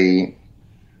the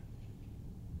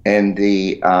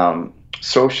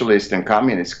socialist and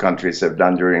communist countries have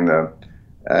done during the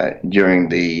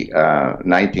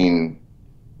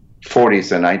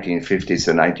 1940s and 1950s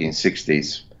and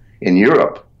 1960s in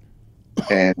Europe.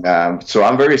 And so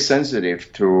I'm very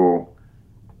sensitive to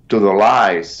the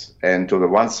lies and to the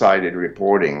one-sided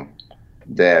reporting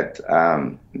that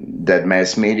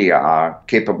mass media are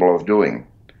capable of doing.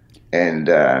 And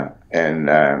I'm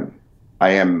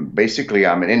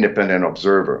an independent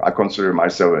observer. I consider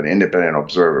myself an independent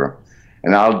observer,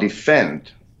 and I'll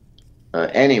defend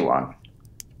anyone,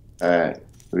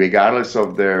 regardless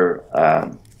of their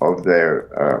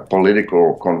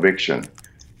political conviction.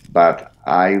 But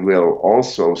I will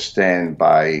also stand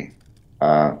by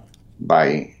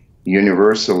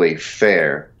universally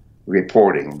fair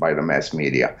reporting by the mass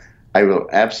media. I will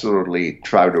absolutely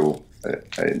try to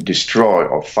destroy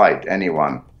or fight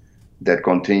anyone that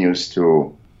continues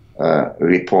to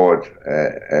report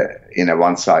in a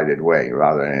one-sided way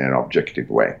rather than in an objective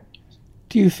way.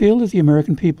 Do you feel that the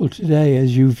American people today,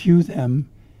 as you view them,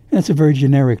 and it's a very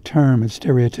generic term, it's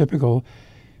stereotypical,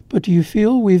 but do you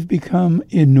feel we've become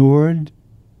inured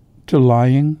to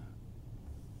lying?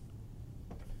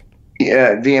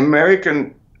 Yeah, the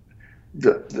American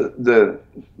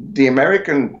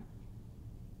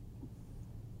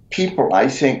people, I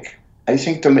think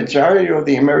the majority of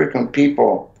the American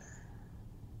people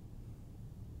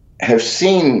have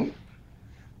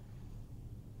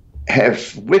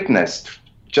witnessed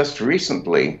just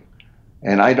recently,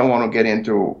 and I don't want to get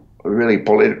into really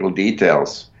political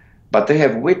details, but they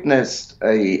have witnessed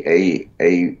a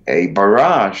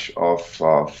barrage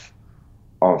of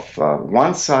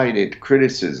one-sided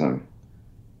criticism,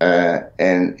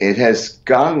 and it has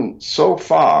gone so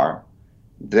far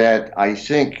that I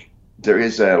think there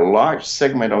is a large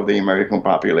segment of the American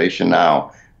population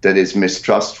now that is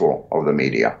mistrustful of the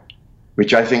media,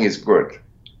 which I think is good.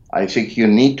 I think you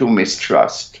need to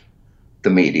mistrust the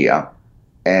media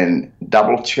and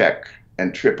double-check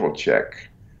and triple-check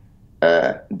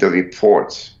the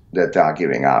reports that they are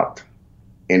giving out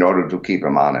in order to keep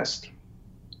them honest.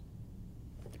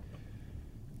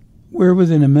 We're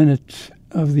within a minute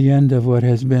of the end of what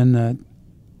has been a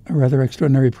rather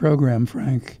extraordinary program,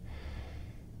 Frank.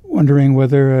 Wondering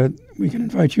whether we can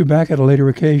invite you back at a later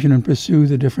occasion and pursue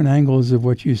the different angles of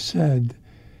what you said.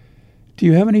 Do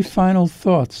you have any final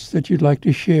thoughts that you'd like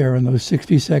to share in those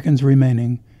 60 seconds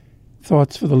remaining?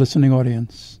 Thoughts for the listening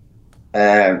audience?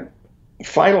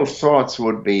 Final thoughts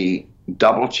would be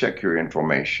double-check your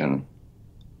information.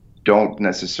 Don't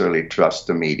necessarily trust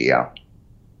the media.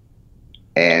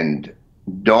 And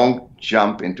don't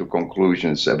jump into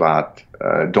conclusions about,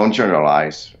 don't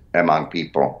generalize among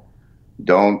people.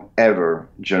 Don't ever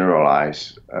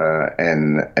generalize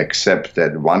and accept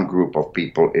that one group of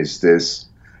people is this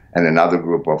and another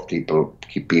group of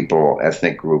people,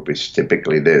 ethnic group is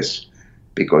typically this,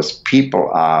 because people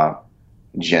are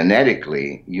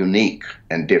genetically unique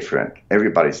and different.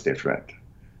 Everybody's different.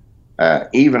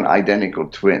 Even identical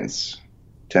twins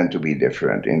tend to be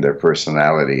different in their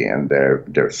personality and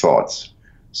their thoughts.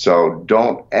 So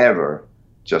don't ever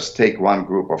just take one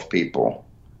group of people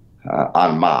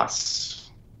en masse,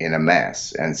 in a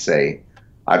mass, and say,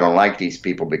 I don't like these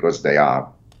people because they are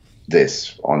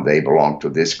this, or they belong to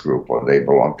this group, or they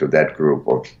belong to that group,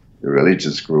 or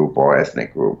religious group, or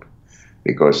ethnic group.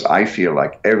 Because I feel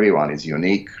like everyone is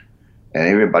unique, and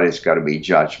everybody's got to be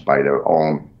judged by their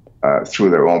own, through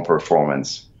their own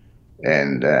performance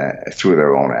and through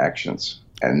their own actions,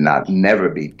 and never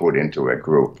be put into a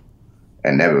group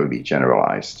and never be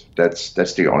generalized. That's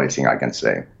the only thing I can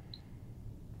say.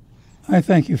 I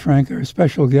thank you, Frank. Our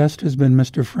special guest has been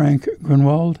Mr. Frank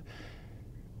Grunwald,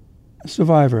 a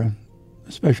survivor,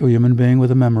 a special human being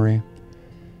with a memory.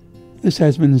 This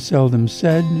has been Seldom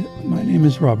Said. My name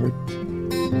is Robert.